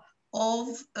matter of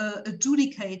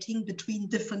adjudicating between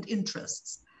different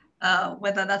interests.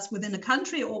 Whether that's within a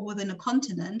country or within a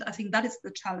continent, I think that is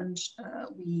the challenge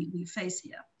we face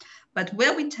here. But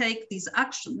where we take these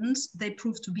actions, they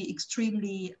prove to be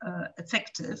extremely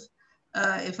effective.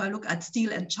 If I look at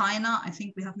steel and China, I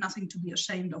think we have nothing to be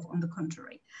ashamed of, on the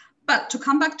contrary. But to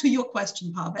come back to your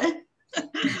question, Pawel,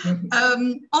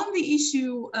 on the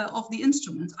issue of the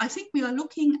instruments, I think we are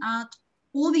looking at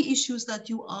all the issues that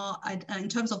you are, in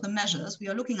terms of the measures, we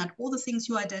are looking at all the things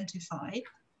you identify.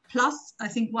 Plus, I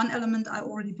think one element I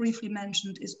already briefly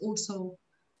mentioned is also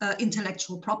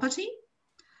intellectual property.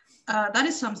 That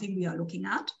is something we are looking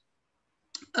at.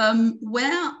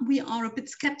 Where we are a bit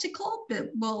skeptical, but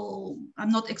well, I'm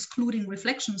not excluding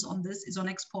reflections on this, is on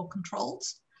export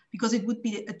controls, because it would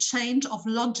be a change of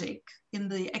logic in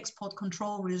the export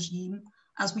control regime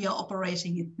as we are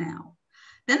operating it now.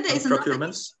 Then there is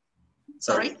procurements.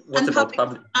 Sorry, what about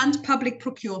public? And public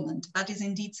procurement. That is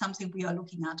indeed something we are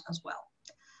looking at as well.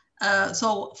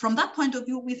 So from that point of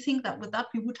view, we think that with that,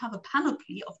 we would have a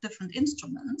panoply of different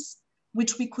instruments,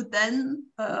 which we could then,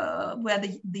 where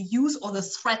the use or the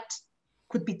threat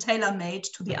could be tailor-made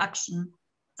to the action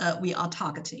we are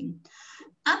targeting.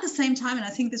 At the same time, and I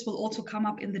think this will also come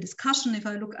up in the discussion if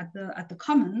I look at the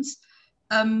comments,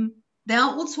 there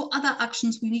are also other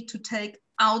actions we need to take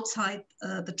outside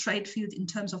the trade field in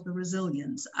terms of the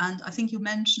resilience. And I think you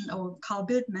mentioned, or Carl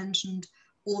Bildt mentioned,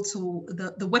 also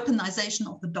the weaponization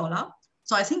of the dollar.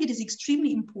 So I think it is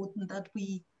extremely important that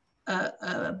we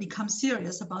become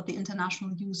serious about the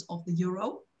international use of the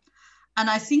euro.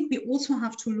 And I think we also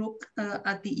have to look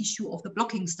at the issue of the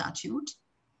blocking statute,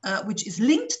 which is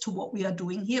linked to what we are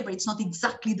doing here, but it's not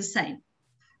exactly the same.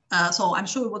 So I'm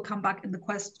sure we will come back in the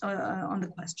on the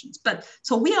questions. But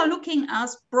so we are looking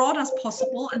as broad as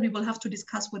possible, and we will have to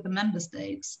discuss with the member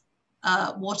states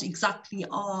what exactly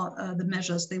are the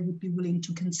measures they would be willing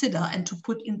to consider and to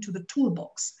put into the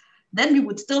toolbox. Then we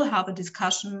would still have a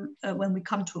discussion when we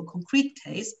come to a concrete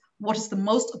case, what is the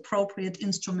most appropriate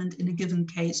instrument in a given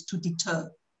case to deter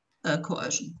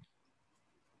coercion.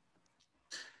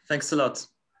 Thanks a lot.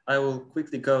 I will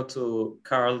quickly go to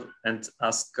Carl and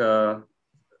ask,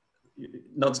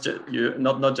 not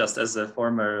just as a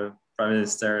former Prime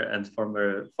Minister and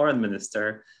former Foreign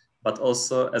Minister, but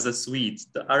also as a Swede,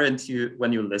 aren't you,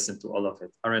 when you listen to all of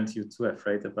it, aren't you too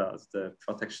afraid about the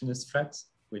protectionist threat,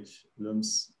 which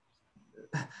looms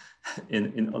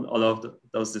in all of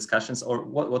those discussions? Or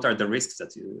what are the risks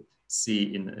that you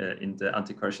see in the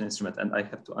anti-coercion instrument? And I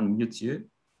have to unmute you,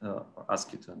 or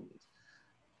ask you to unmute.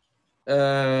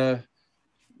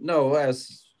 No,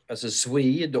 as a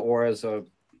Swede or as a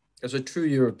true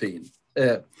European,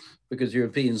 because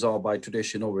Europeans are by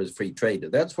tradition always free trader.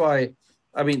 That's why,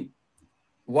 I mean,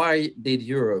 why did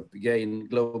Europe gain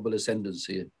global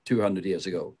ascendancy 200 years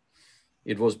ago?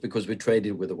 It was because we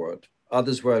traded with the world.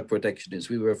 Others were protectionists,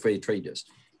 we were free traders.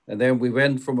 And then we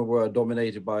went from a world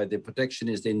dominated by the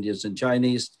protectionist Indians and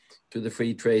Chinese to the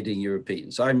free trading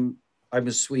Europeans. I'm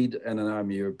a Swede and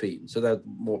I'm a European. So that's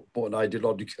more an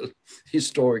ideological,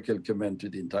 historical comment to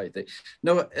the entire thing.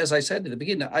 No, as I said at the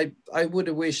beginning, I would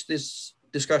have wished this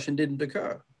discussion didn't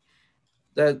occur.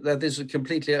 that this is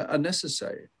completely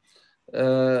unnecessary.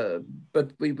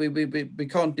 But we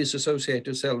can't disassociate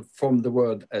ourselves from the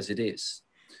world as it is.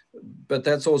 But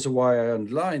that's also why I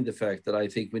underline the fact that I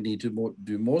think we need to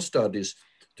do more studies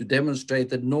to demonstrate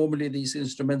that normally these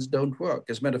instruments don't work.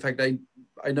 As a matter of fact,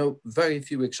 I know very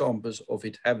few examples of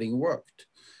it having worked.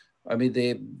 I mean,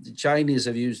 the Chinese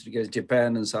have used it against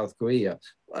Japan and South Korea.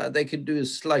 They could do a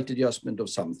slight adjustment of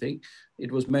something.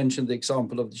 It was mentioned the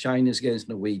example of the Chinese against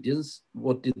Norwegians.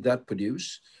 What did that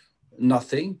produce?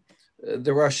 Nothing.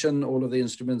 The Russian, all of the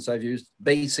instruments I've used,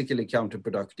 basically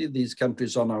counterproductive. These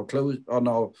countries are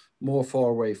now more far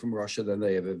away from Russia than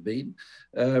they ever been.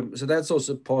 So that's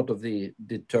also part of the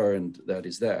deterrent that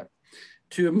is there.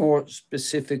 Two more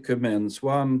specific comments.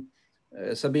 One,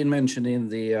 Sabine mentioned in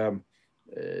the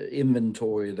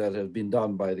inventory that has been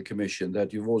done by the Commission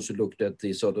that you've also looked at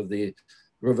the sort of the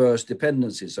reverse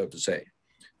dependency, so to say.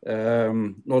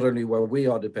 Not only where we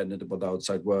are dependent upon the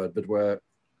outside world, but where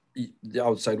the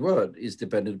outside world is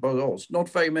dependent upon us. Not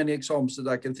very many examples that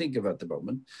I can think of at the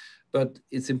moment, but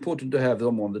it's important to have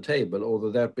them on the table,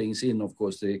 although that brings in, of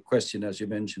course, the question, as you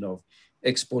mentioned, of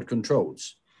export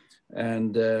controls.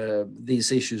 And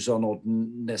these issues are not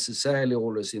necessarily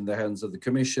always in the hands of the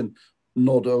Commission,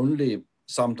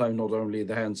 sometimes not only in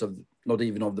the hands of, not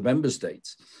even of the member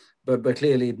states, but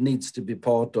clearly it needs to be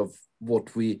part of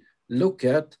what we look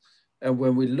at. And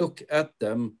when we look at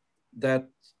them, that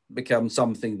becomes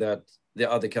something that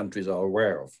the other countries are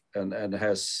aware of and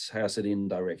has an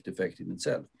indirect effect in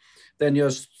itself. Then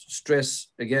just stress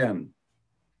again,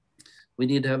 we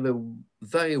need to have a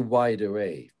very wide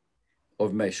array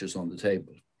of measures on the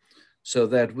table so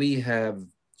that we have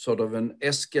sort of an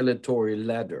escalatory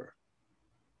ladder,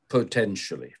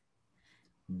 potentially,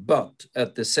 but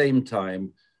at the same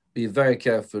time, be very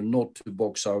careful not to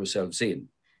box ourselves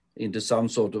into some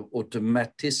sort of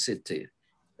automaticity.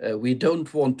 We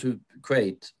don't want to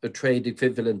create a trade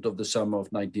equivalent of the summer of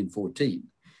 1914,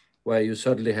 where you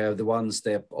suddenly have the one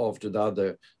step after the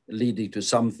other leading to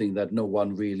something that no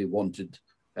one really wanted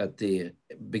at the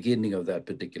beginning of that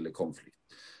particular conflict.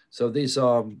 So these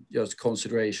are just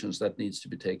considerations that needs to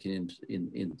be taken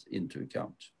into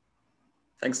account.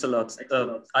 Thanks a lot.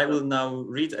 I will now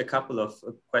read a couple of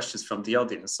questions from the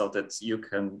audience so that you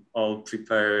can all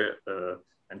prepare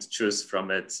and choose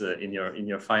from it in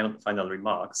your final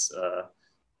remarks.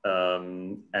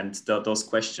 Those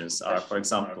questions are, for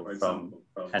example, from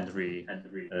Henry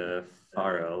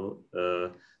Farrell,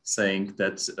 saying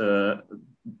that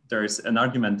there is an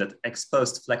argument that ex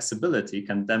post flexibility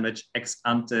can damage ex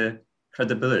ante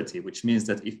credibility, which means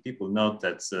that if people know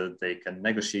that they can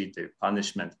negotiate their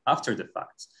punishment after the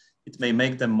fact, it may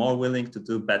make them more willing to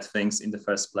do bad things in the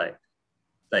first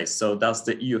place. So does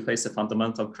the EU face a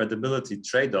fundamental credibility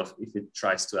trade-off if it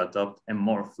tries to adopt a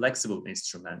more flexible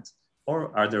instrument,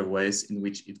 or are there ways in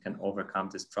which it can overcome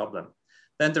this problem?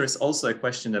 Then there is also a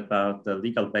question about the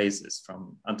legal basis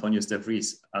from Antonius de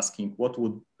Vries, asking what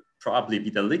would probably be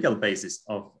the legal basis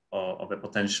of a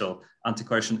potential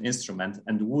anti-coercion instrument,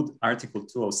 and would Article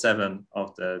 207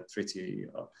 of the treaty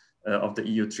of the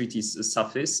EU treaties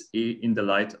suffice in the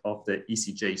light of the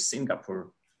ECJ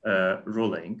Singapore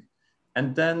ruling?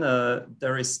 And then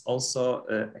there is also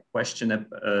a question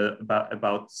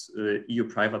about EU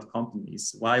private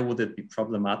companies. Why would it be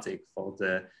problematic for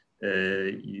the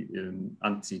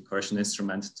anti-coercion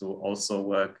instrument to also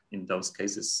work in those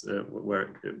cases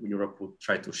where Europe would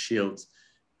try to shield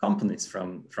companies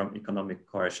from economic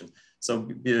coercion? So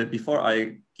before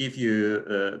I give you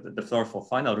the floor for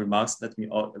final remarks, let me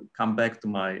come back to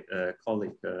my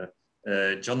colleague,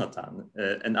 Jonathan,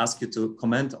 and ask you to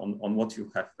comment on what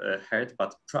you have heard,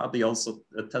 but probably also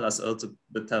tell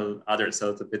others a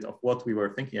little bit of what we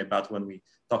were thinking about when we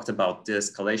talked about the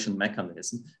escalation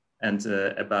mechanism and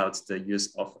about the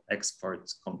use of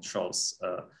export controls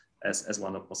as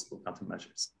one of possible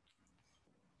countermeasures.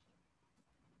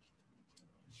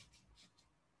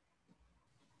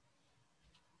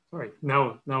 Sorry,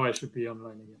 now I should be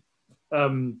online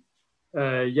again.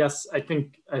 Yes, I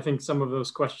think some of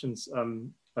those questions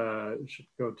should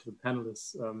go to the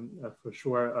panelists for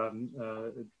sure,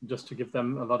 just to give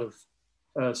them a lot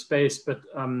of space. But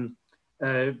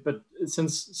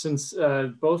since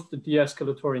both the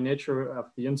de-escalatory nature of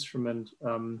the instrument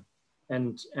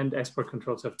and export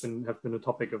controls have been a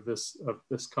topic of this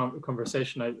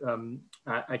conversation,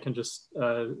 I can just,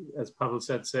 as Pawel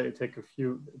said,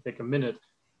 take a minute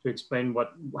to explain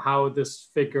how this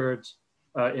figured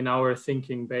in our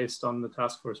thinking based on the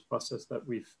task force process that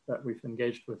we've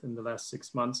engaged with in the last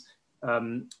 6 months.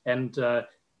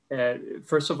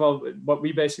 First of all, what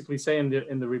we basically say in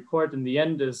the report in the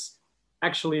end is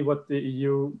actually what the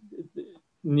EU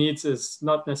needs is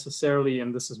not necessarily,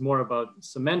 and this is more about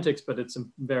semantics, but it's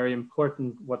very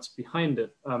important what's behind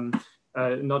it.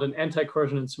 Not an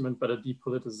anti-coercion instrument, but a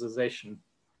depoliticization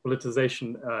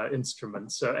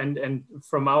instrument. So, and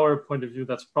from our point of view,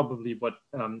 that's probably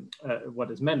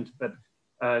what is meant. But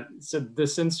so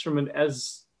this instrument,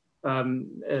 as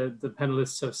the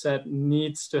panelists have said,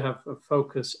 needs to have a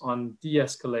focus on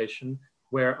de-escalation,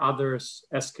 where others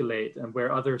escalate and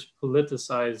where others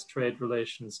politicize trade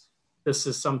relations. This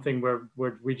is something where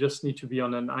we just need to be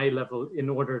on an eye level in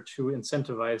order to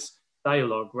incentivize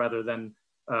dialogue rather than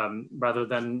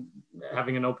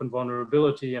having an open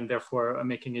vulnerability and therefore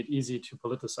making it easy to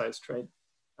politicize trade.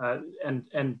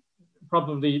 And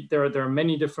probably there are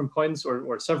many different points,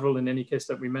 or several in any case,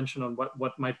 that we mentioned on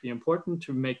what might be important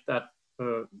to make that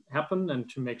happen and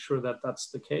to make sure that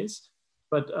that's the case.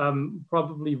 But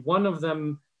probably one of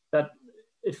them that,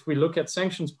 if we look at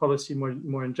sanctions policy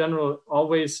more in general,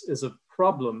 always is a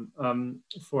problem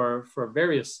for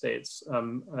various states,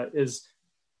 is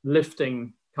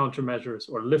lifting countermeasures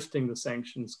or lifting the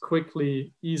sanctions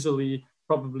quickly, easily,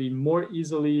 probably more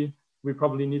easily. We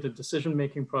probably need a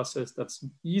decision-making process that's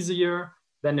easier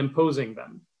than imposing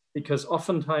them, because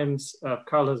oftentimes,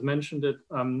 Carl has mentioned it,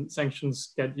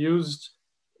 sanctions get used,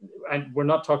 and we're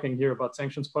not talking here about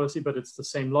sanctions policy, but it's the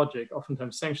same logic.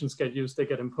 Oftentimes sanctions get used, they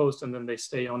get imposed, and then they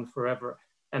stay on forever.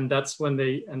 And that's when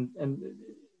the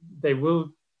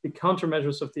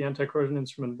countermeasures of the anti-coercion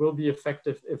instrument will be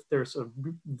effective if there's a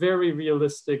very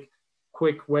realistic,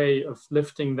 quick way of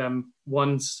lifting them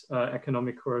once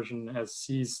economic coercion has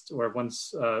ceased, or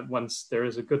once there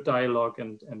is a good dialogue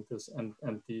and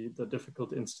the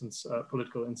difficult instance,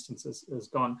 political instance is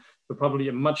gone. But probably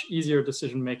a much easier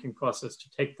decision-making process to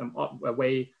take them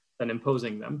away than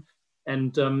imposing them.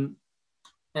 And the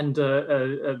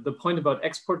point about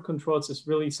export controls is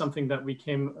really something that we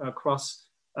came across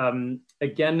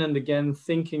again and again,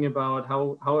 thinking about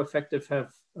how effective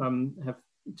have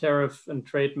tariff and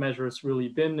trade measures really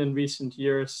been in recent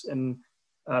years, and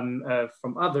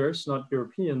from others, not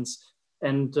Europeans,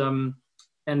 and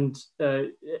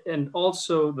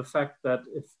also the fact that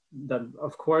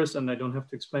of course, and I don't have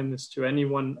to explain this to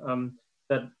anyone,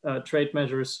 that trade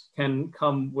measures can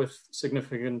come with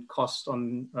significant cost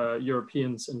on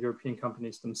Europeans and European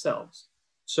companies themselves.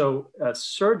 So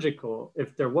surgical,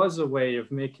 if there was a way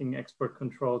of making export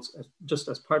controls just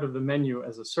as part of the menu,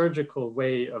 as a surgical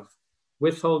way of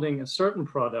withholding a certain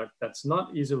product that's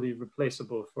not easily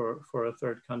replaceable for a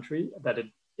third country, that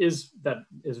is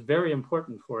very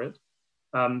important for it,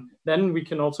 then we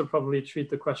can also probably treat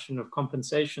the question of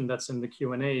compensation that's in the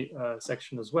Q&A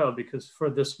section as well, because for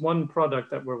this one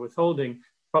product that we're withholding,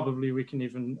 probably we can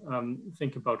even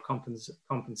think about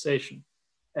compensation.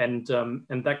 And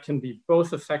that can be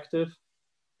both effective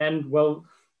and, well,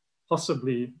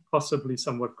 possibly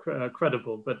somewhat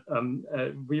credible, but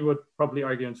we would probably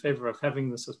argue in favor of having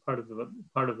this as part of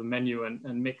the menu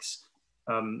and mix,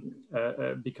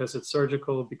 because it's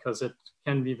surgical, because it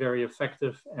can be very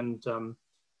effective, and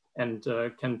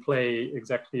can play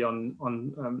exactly on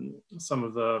some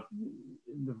of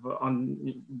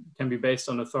can be based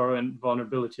on a thorough and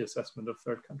vulnerability assessment of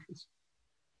third countries.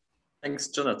 Thanks,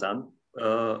 Jonathan.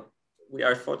 We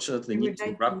are fortunately need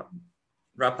to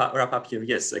wrap up here.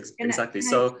 Yes, exactly.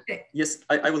 So yes,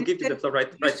 I will give you the floor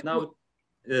right now.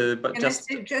 But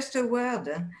just a word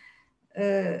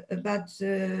about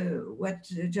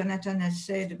what Jonathan has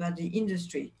said about the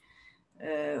industry,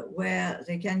 where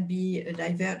there can be a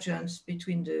divergence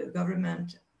between the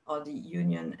government or the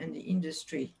union and the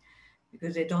industry,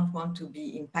 because they don't want to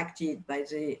be impacted by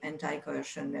the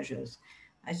anti-coercion measures.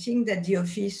 I think that the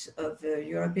Office of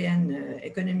European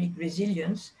Economic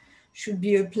Resilience should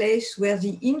be a place where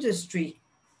the industry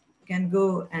can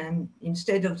go, and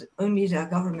instead of only their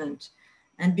government,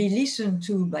 and be listened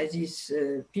to by these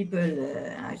people.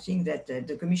 I think that at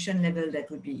the Commission level, that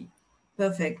would be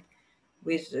perfect,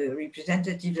 with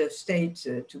representatives of states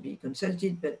to be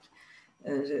consulted, but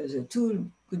the tool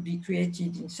could be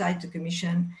created inside the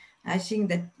Commission. I think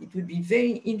that it would be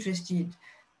very interesting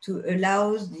to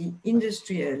allow the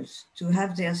industrials to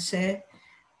have their say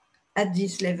at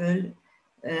this level,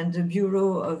 and the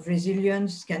Bureau of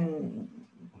Resilience can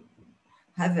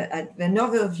have an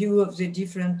overview of the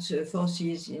different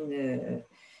forces in,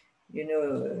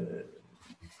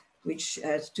 which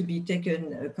has to be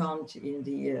taken account in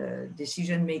the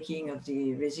decision-making of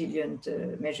the resilient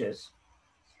measures.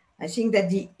 I think that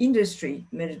the industry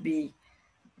must be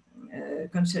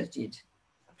consulted.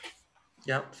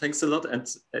 Yeah, thanks a lot. And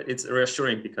it's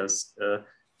reassuring because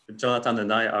Jonathan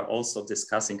and I are also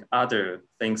discussing other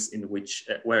things in which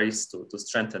ways to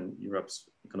strengthen Europe's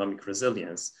economic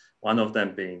resilience, one of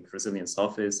them being resilience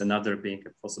office, another being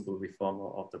a possible reform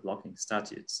of the blocking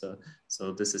statute.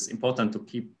 So this is important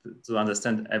to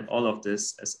understand all of this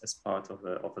as part of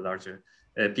a larger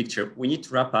picture. We need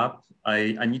to wrap up.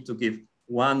 I need to give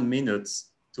 1 minute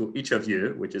to each of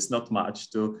you, which is not much,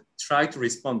 to try to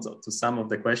respond to some of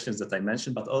the questions that I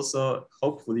mentioned, but also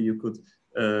hopefully you could,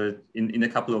 in a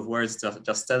couple of words,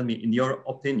 just tell me, in your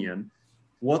opinion,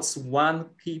 what's one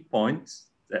key point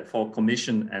for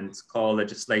Commission and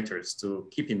co-legislators to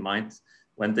keep in mind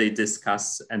when they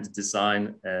discuss and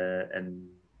design an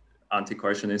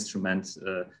anti-coercion instrument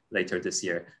later this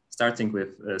year? Starting with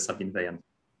Sabine Weyen.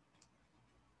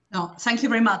 No, thank you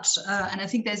very much. And I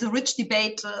think there's a rich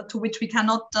debate to which we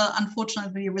cannot,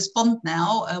 unfortunately, respond now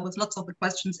with lots of the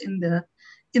questions in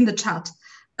the chat.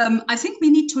 I think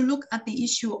we need to look at the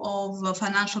issue of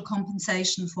financial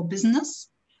compensation for business.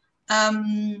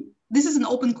 This is an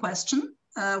open question.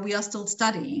 We are still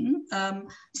studying.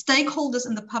 Stakeholders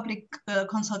in the public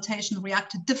consultation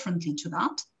reacted differently to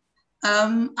that.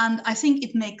 And I think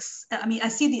it makes, I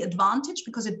see the advantage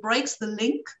because it breaks the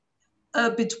link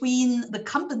between the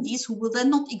companies who will then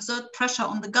not exert pressure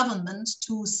on the government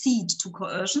to cede to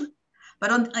coercion.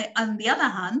 But on the other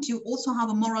hand, you also have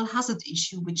a moral hazard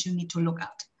issue which you need to look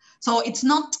at. So it's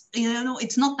not,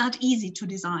 it's not that easy to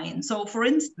design. So for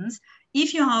instance,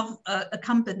 if you have a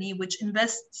company which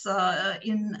invests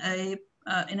in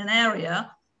an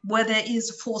area where there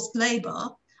is forced labor,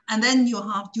 and then you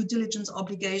have due diligence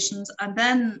obligations, and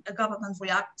then a government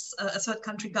reacts, a third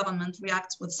country government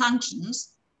reacts with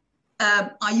sanctions,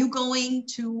 are you going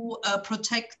to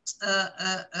protect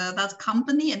that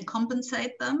company and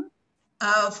compensate them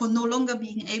for no longer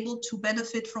being able to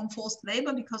benefit from forced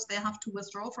labor because they have to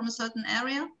withdraw from a certain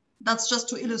area? That's just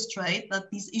to illustrate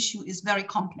that this issue is very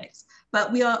complex,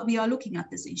 but we are looking at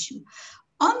this issue.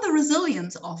 On the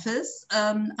Resilience Office,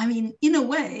 in a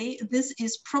way, this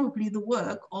is probably the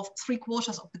work of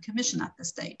 3/4 of the Commission at this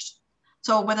stage.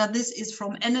 So whether this is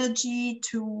from energy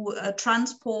to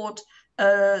transport,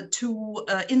 to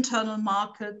internal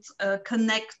markets,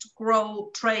 connect,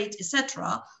 grow, trade,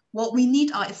 etc. What we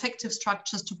need are effective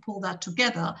structures to pull that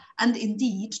together, and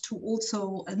indeed to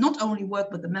also not only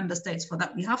work with the member states, for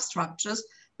that we have structures,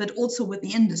 but also with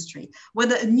the industry.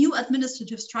 Whether a new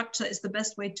administrative structure is the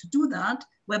best way to do that,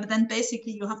 whether then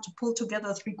basically you have to pull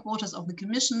together 3/4 of the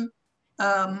Commission,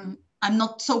 I'm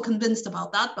not so convinced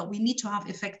about that, but we need to have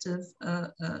effective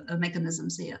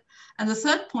mechanisms here. And the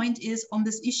third point is on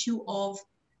this issue of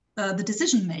the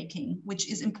decision-making, which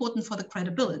is important for the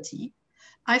credibility.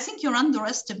 I think you're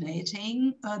underestimating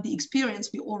the experience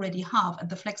we already have and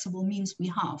the flexible means we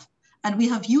have. And we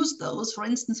have used those. For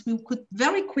instance, we could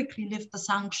very quickly lift the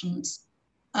sanctions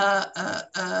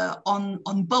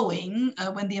on Boeing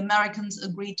when the Americans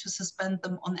agreed to suspend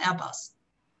them on Airbus.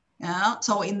 Yeah,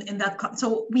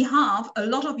 so we have a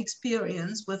lot of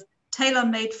experience with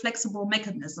tailor-made flexible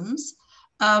mechanisms.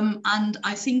 And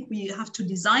I think we have to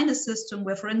design a system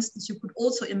where, for instance, you could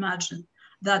also imagine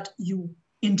that you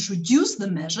introduce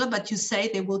the measure, but you say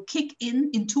they will kick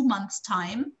in 2 months'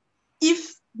 time if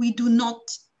we do not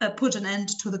put an end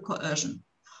to the coercion.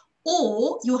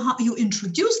 Or you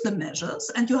introduce the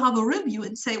measures and you have a review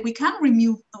and say we can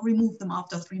remove them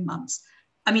after 3 months.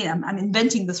 I'm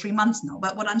inventing the 3 months now,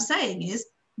 but what I'm saying is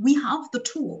we have the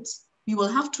tools. We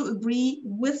will have to agree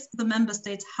with the member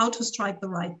states how to strike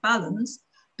the right balance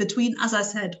between, as I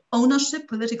said, ownership,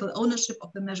 political ownership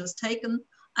of the measures taken,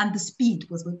 and the speed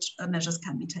with which measures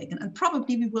can be taken. And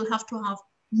probably we will have to have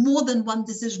more than one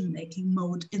decision-making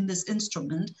mode in this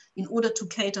instrument in order to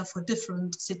cater for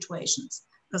different situations.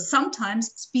 Because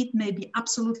sometimes speed may be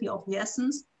absolutely of the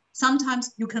essence.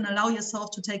 Sometimes you can allow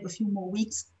yourself to take a few more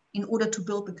weeks in order to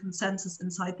build the consensus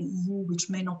inside the EU, which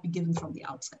may not be given from the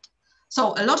outset.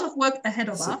 So a lot of work ahead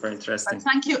of us. Super interesting.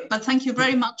 But thank you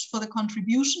very much for the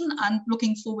contribution, and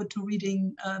looking forward to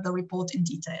reading the report in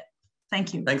detail.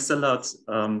 Thank you. Thanks a lot.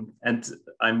 And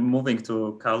I'm moving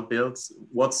to Carl Bildt.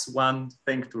 What's one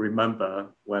thing to remember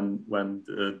when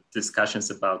the discussions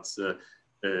about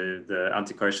the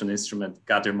anti-coercion instrument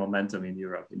gather momentum in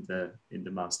Europe in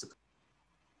the months to come?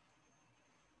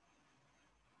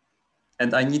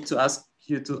 And I need to ask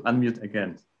you to unmute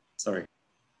again. Sorry.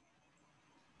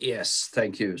 Yes,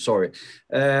 thank you. Sorry.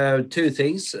 Two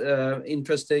things.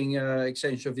 Interesting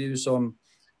exchange of views on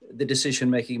the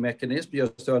decision-making mechanism.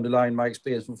 Just to underline my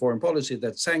experience from foreign policy,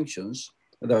 that sanctions,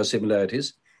 there are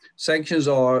similarities. Sanctions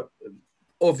are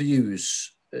of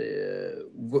use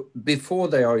before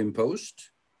they are imposed,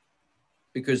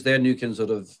 because then you can sort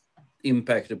of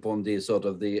impact upon the sort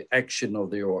of the action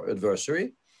of your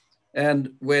adversary.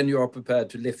 and when you are prepared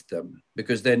to lift them,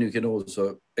 because then you can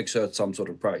also exert some sort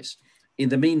of price. In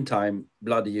the meantime,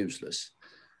 bloody useless.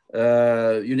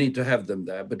 You need to have them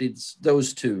there, but it's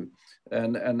those two.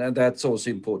 And that's also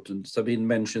important. Sabine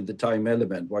mentioned the time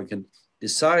element. One can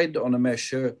decide on a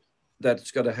measure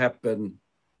that's going to happen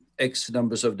X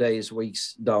numbers of days,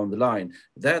 weeks down the line.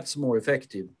 That's more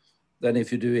effective than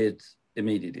if you do it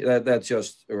immediately. That's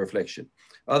just a reflection.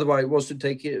 Otherwise, what's to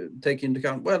take into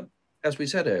account? Well, as we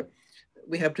said here,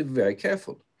 we have to be very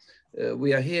careful.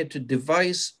 We are here to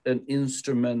devise an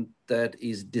instrument that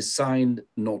is designed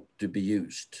not to be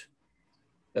used,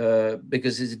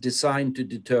 because it's designed to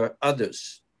deter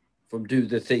others from doing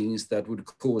the things that would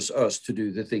cause us to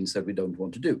do the things that we don't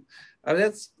want to do. I mean,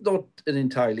 that's not an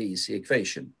entirely easy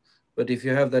equation, but if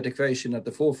you have that equation at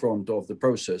the forefront of the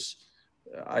process,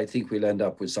 I think we'll end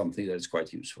up with something that is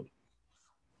quite useful.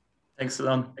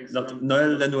 Excellent.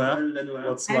 Noël Lenoir,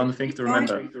 what's one thing to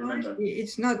remember?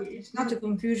 It's not a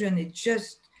conclusion, it's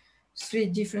just 3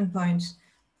 different points.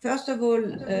 First of all,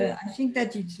 I think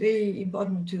that it's very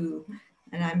important to,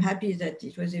 and I'm happy that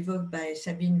it was evoked by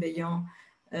Sabine Veillant,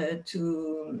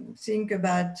 to think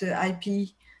about IP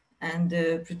and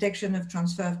protection of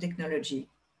transfer of technology.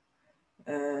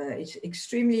 It's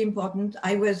extremely important.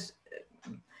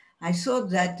 I thought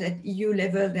that at EU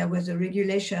level there was a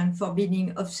regulation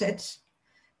forbidding offsets,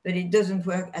 but it doesn't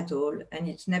work at all and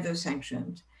it's never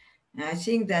sanctioned. And I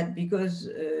think that because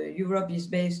Europe is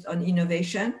based on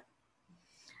innovation,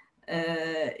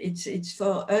 it's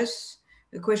for us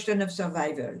a question of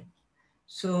survival.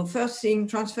 So first thing,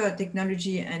 transfer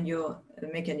technology and your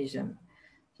mechanism.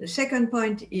 The second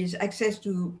point is access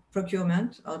to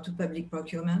procurement or to public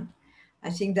procurement. I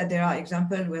think that there are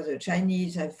examples where the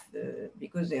Chinese have,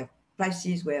 because their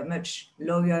prices were much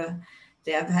lower,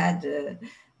 they have had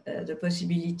the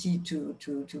possibility to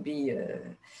be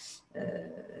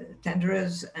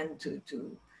tenderers and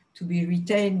to be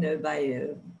retained by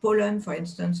Poland, for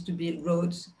instance, to build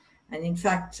roads. And in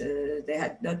fact, they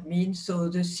had not means. So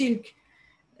the Silk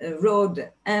Road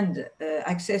and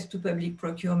access to public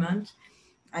procurement,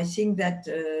 I think that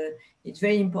it's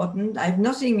very important. I have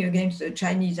nothing against the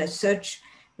Chinese as such,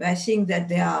 but I think that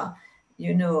they are,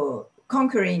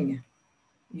 conquering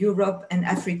Europe and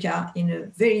Africa in a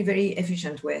very, very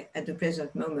efficient way at the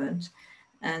present moment.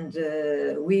 And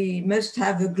we must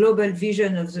have a global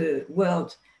vision of the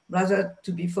world rather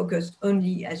to be focused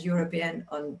only as European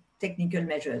on technical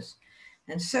measures.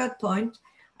 And third point,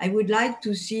 I would like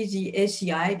to see the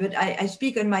ACI, but I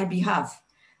speak on my behalf.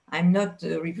 I'm not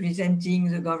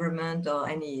representing the government or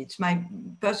it's my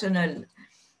personal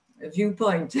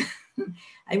viewpoint.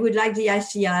 I would like the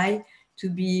ACI to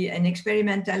be an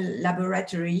experimental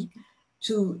laboratory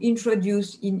to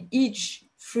introduce in each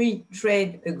free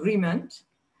trade agreement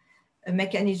a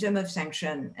mechanism of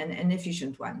sanction, and an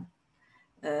efficient one.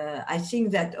 I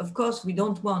think that, of course, we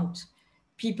don't want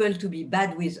people to be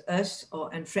bad with us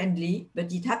or unfriendly,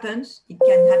 but it happens, it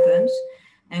can happen,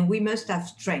 and we must have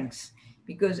strength.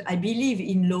 Because I believe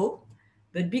in law,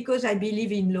 but because I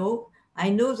believe in law, I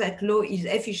know that law is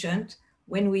efficient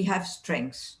when we have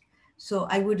strength. So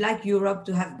I would like Europe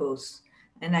to have both.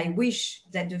 And I wish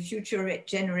that the future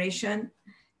generation,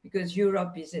 because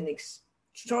Europe is an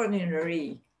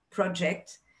extraordinary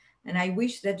project, and I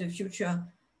wish that the future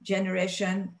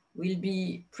generation will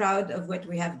be proud of what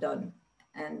we have done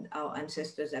and our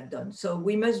ancestors have done. So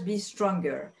we must be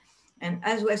stronger. And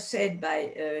as was said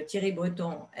by Thierry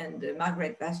Breton and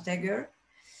Margaret Vestager,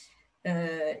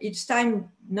 it's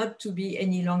time not to be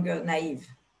any longer naive.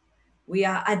 We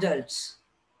are adults.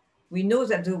 We know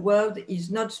that the world is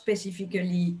not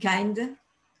specifically kind.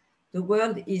 The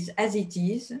world is as it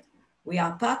is. We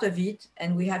are part of it,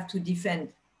 and we have to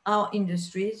defend our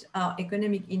industries, our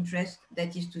economic interests,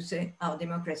 that is to say, our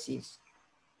democracies.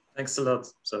 Thanks a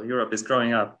lot. So Europe is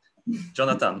growing up.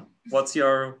 Jonathan, what's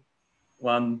your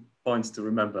one point to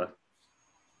remember?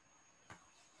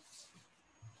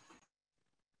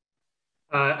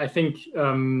 I think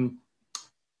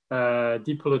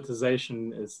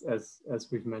depoliticization is, as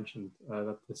we've mentioned,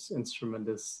 that this instrument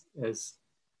is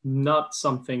not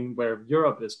something where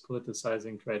Europe is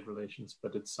politicizing trade relations,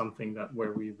 but it's something that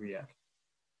where we react.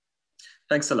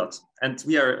 Thanks a lot. And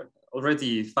we are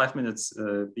already 5 minutes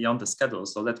beyond the schedule.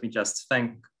 So let me just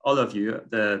thank all of you,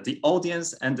 the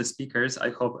audience and the speakers.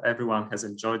 I hope everyone has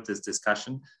enjoyed this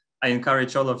discussion. I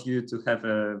encourage all of you to have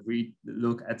a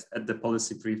look at the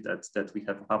policy brief that we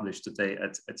have published today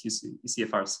at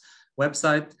ECFR's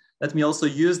website. Let me also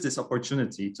use this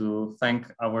opportunity to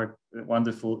thank our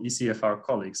wonderful ECFR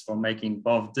colleagues for making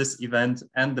both this event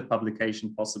and the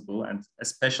publication possible. And a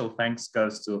special thanks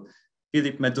goes to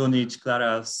Filip Medunic,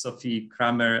 Clara Sophie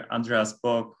Kramer, Andreas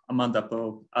Bock, Amanda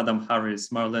Pope, Adam Harris,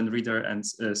 Marlene Reeder, and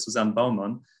Suzanne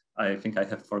Baumann. I think I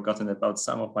have forgotten about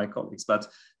some of my colleagues, but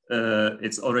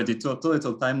it's already too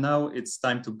little time now. It's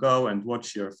time to go and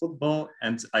watch your football,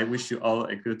 and I wish you all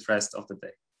a good rest of the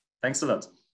day. Thanks a lot.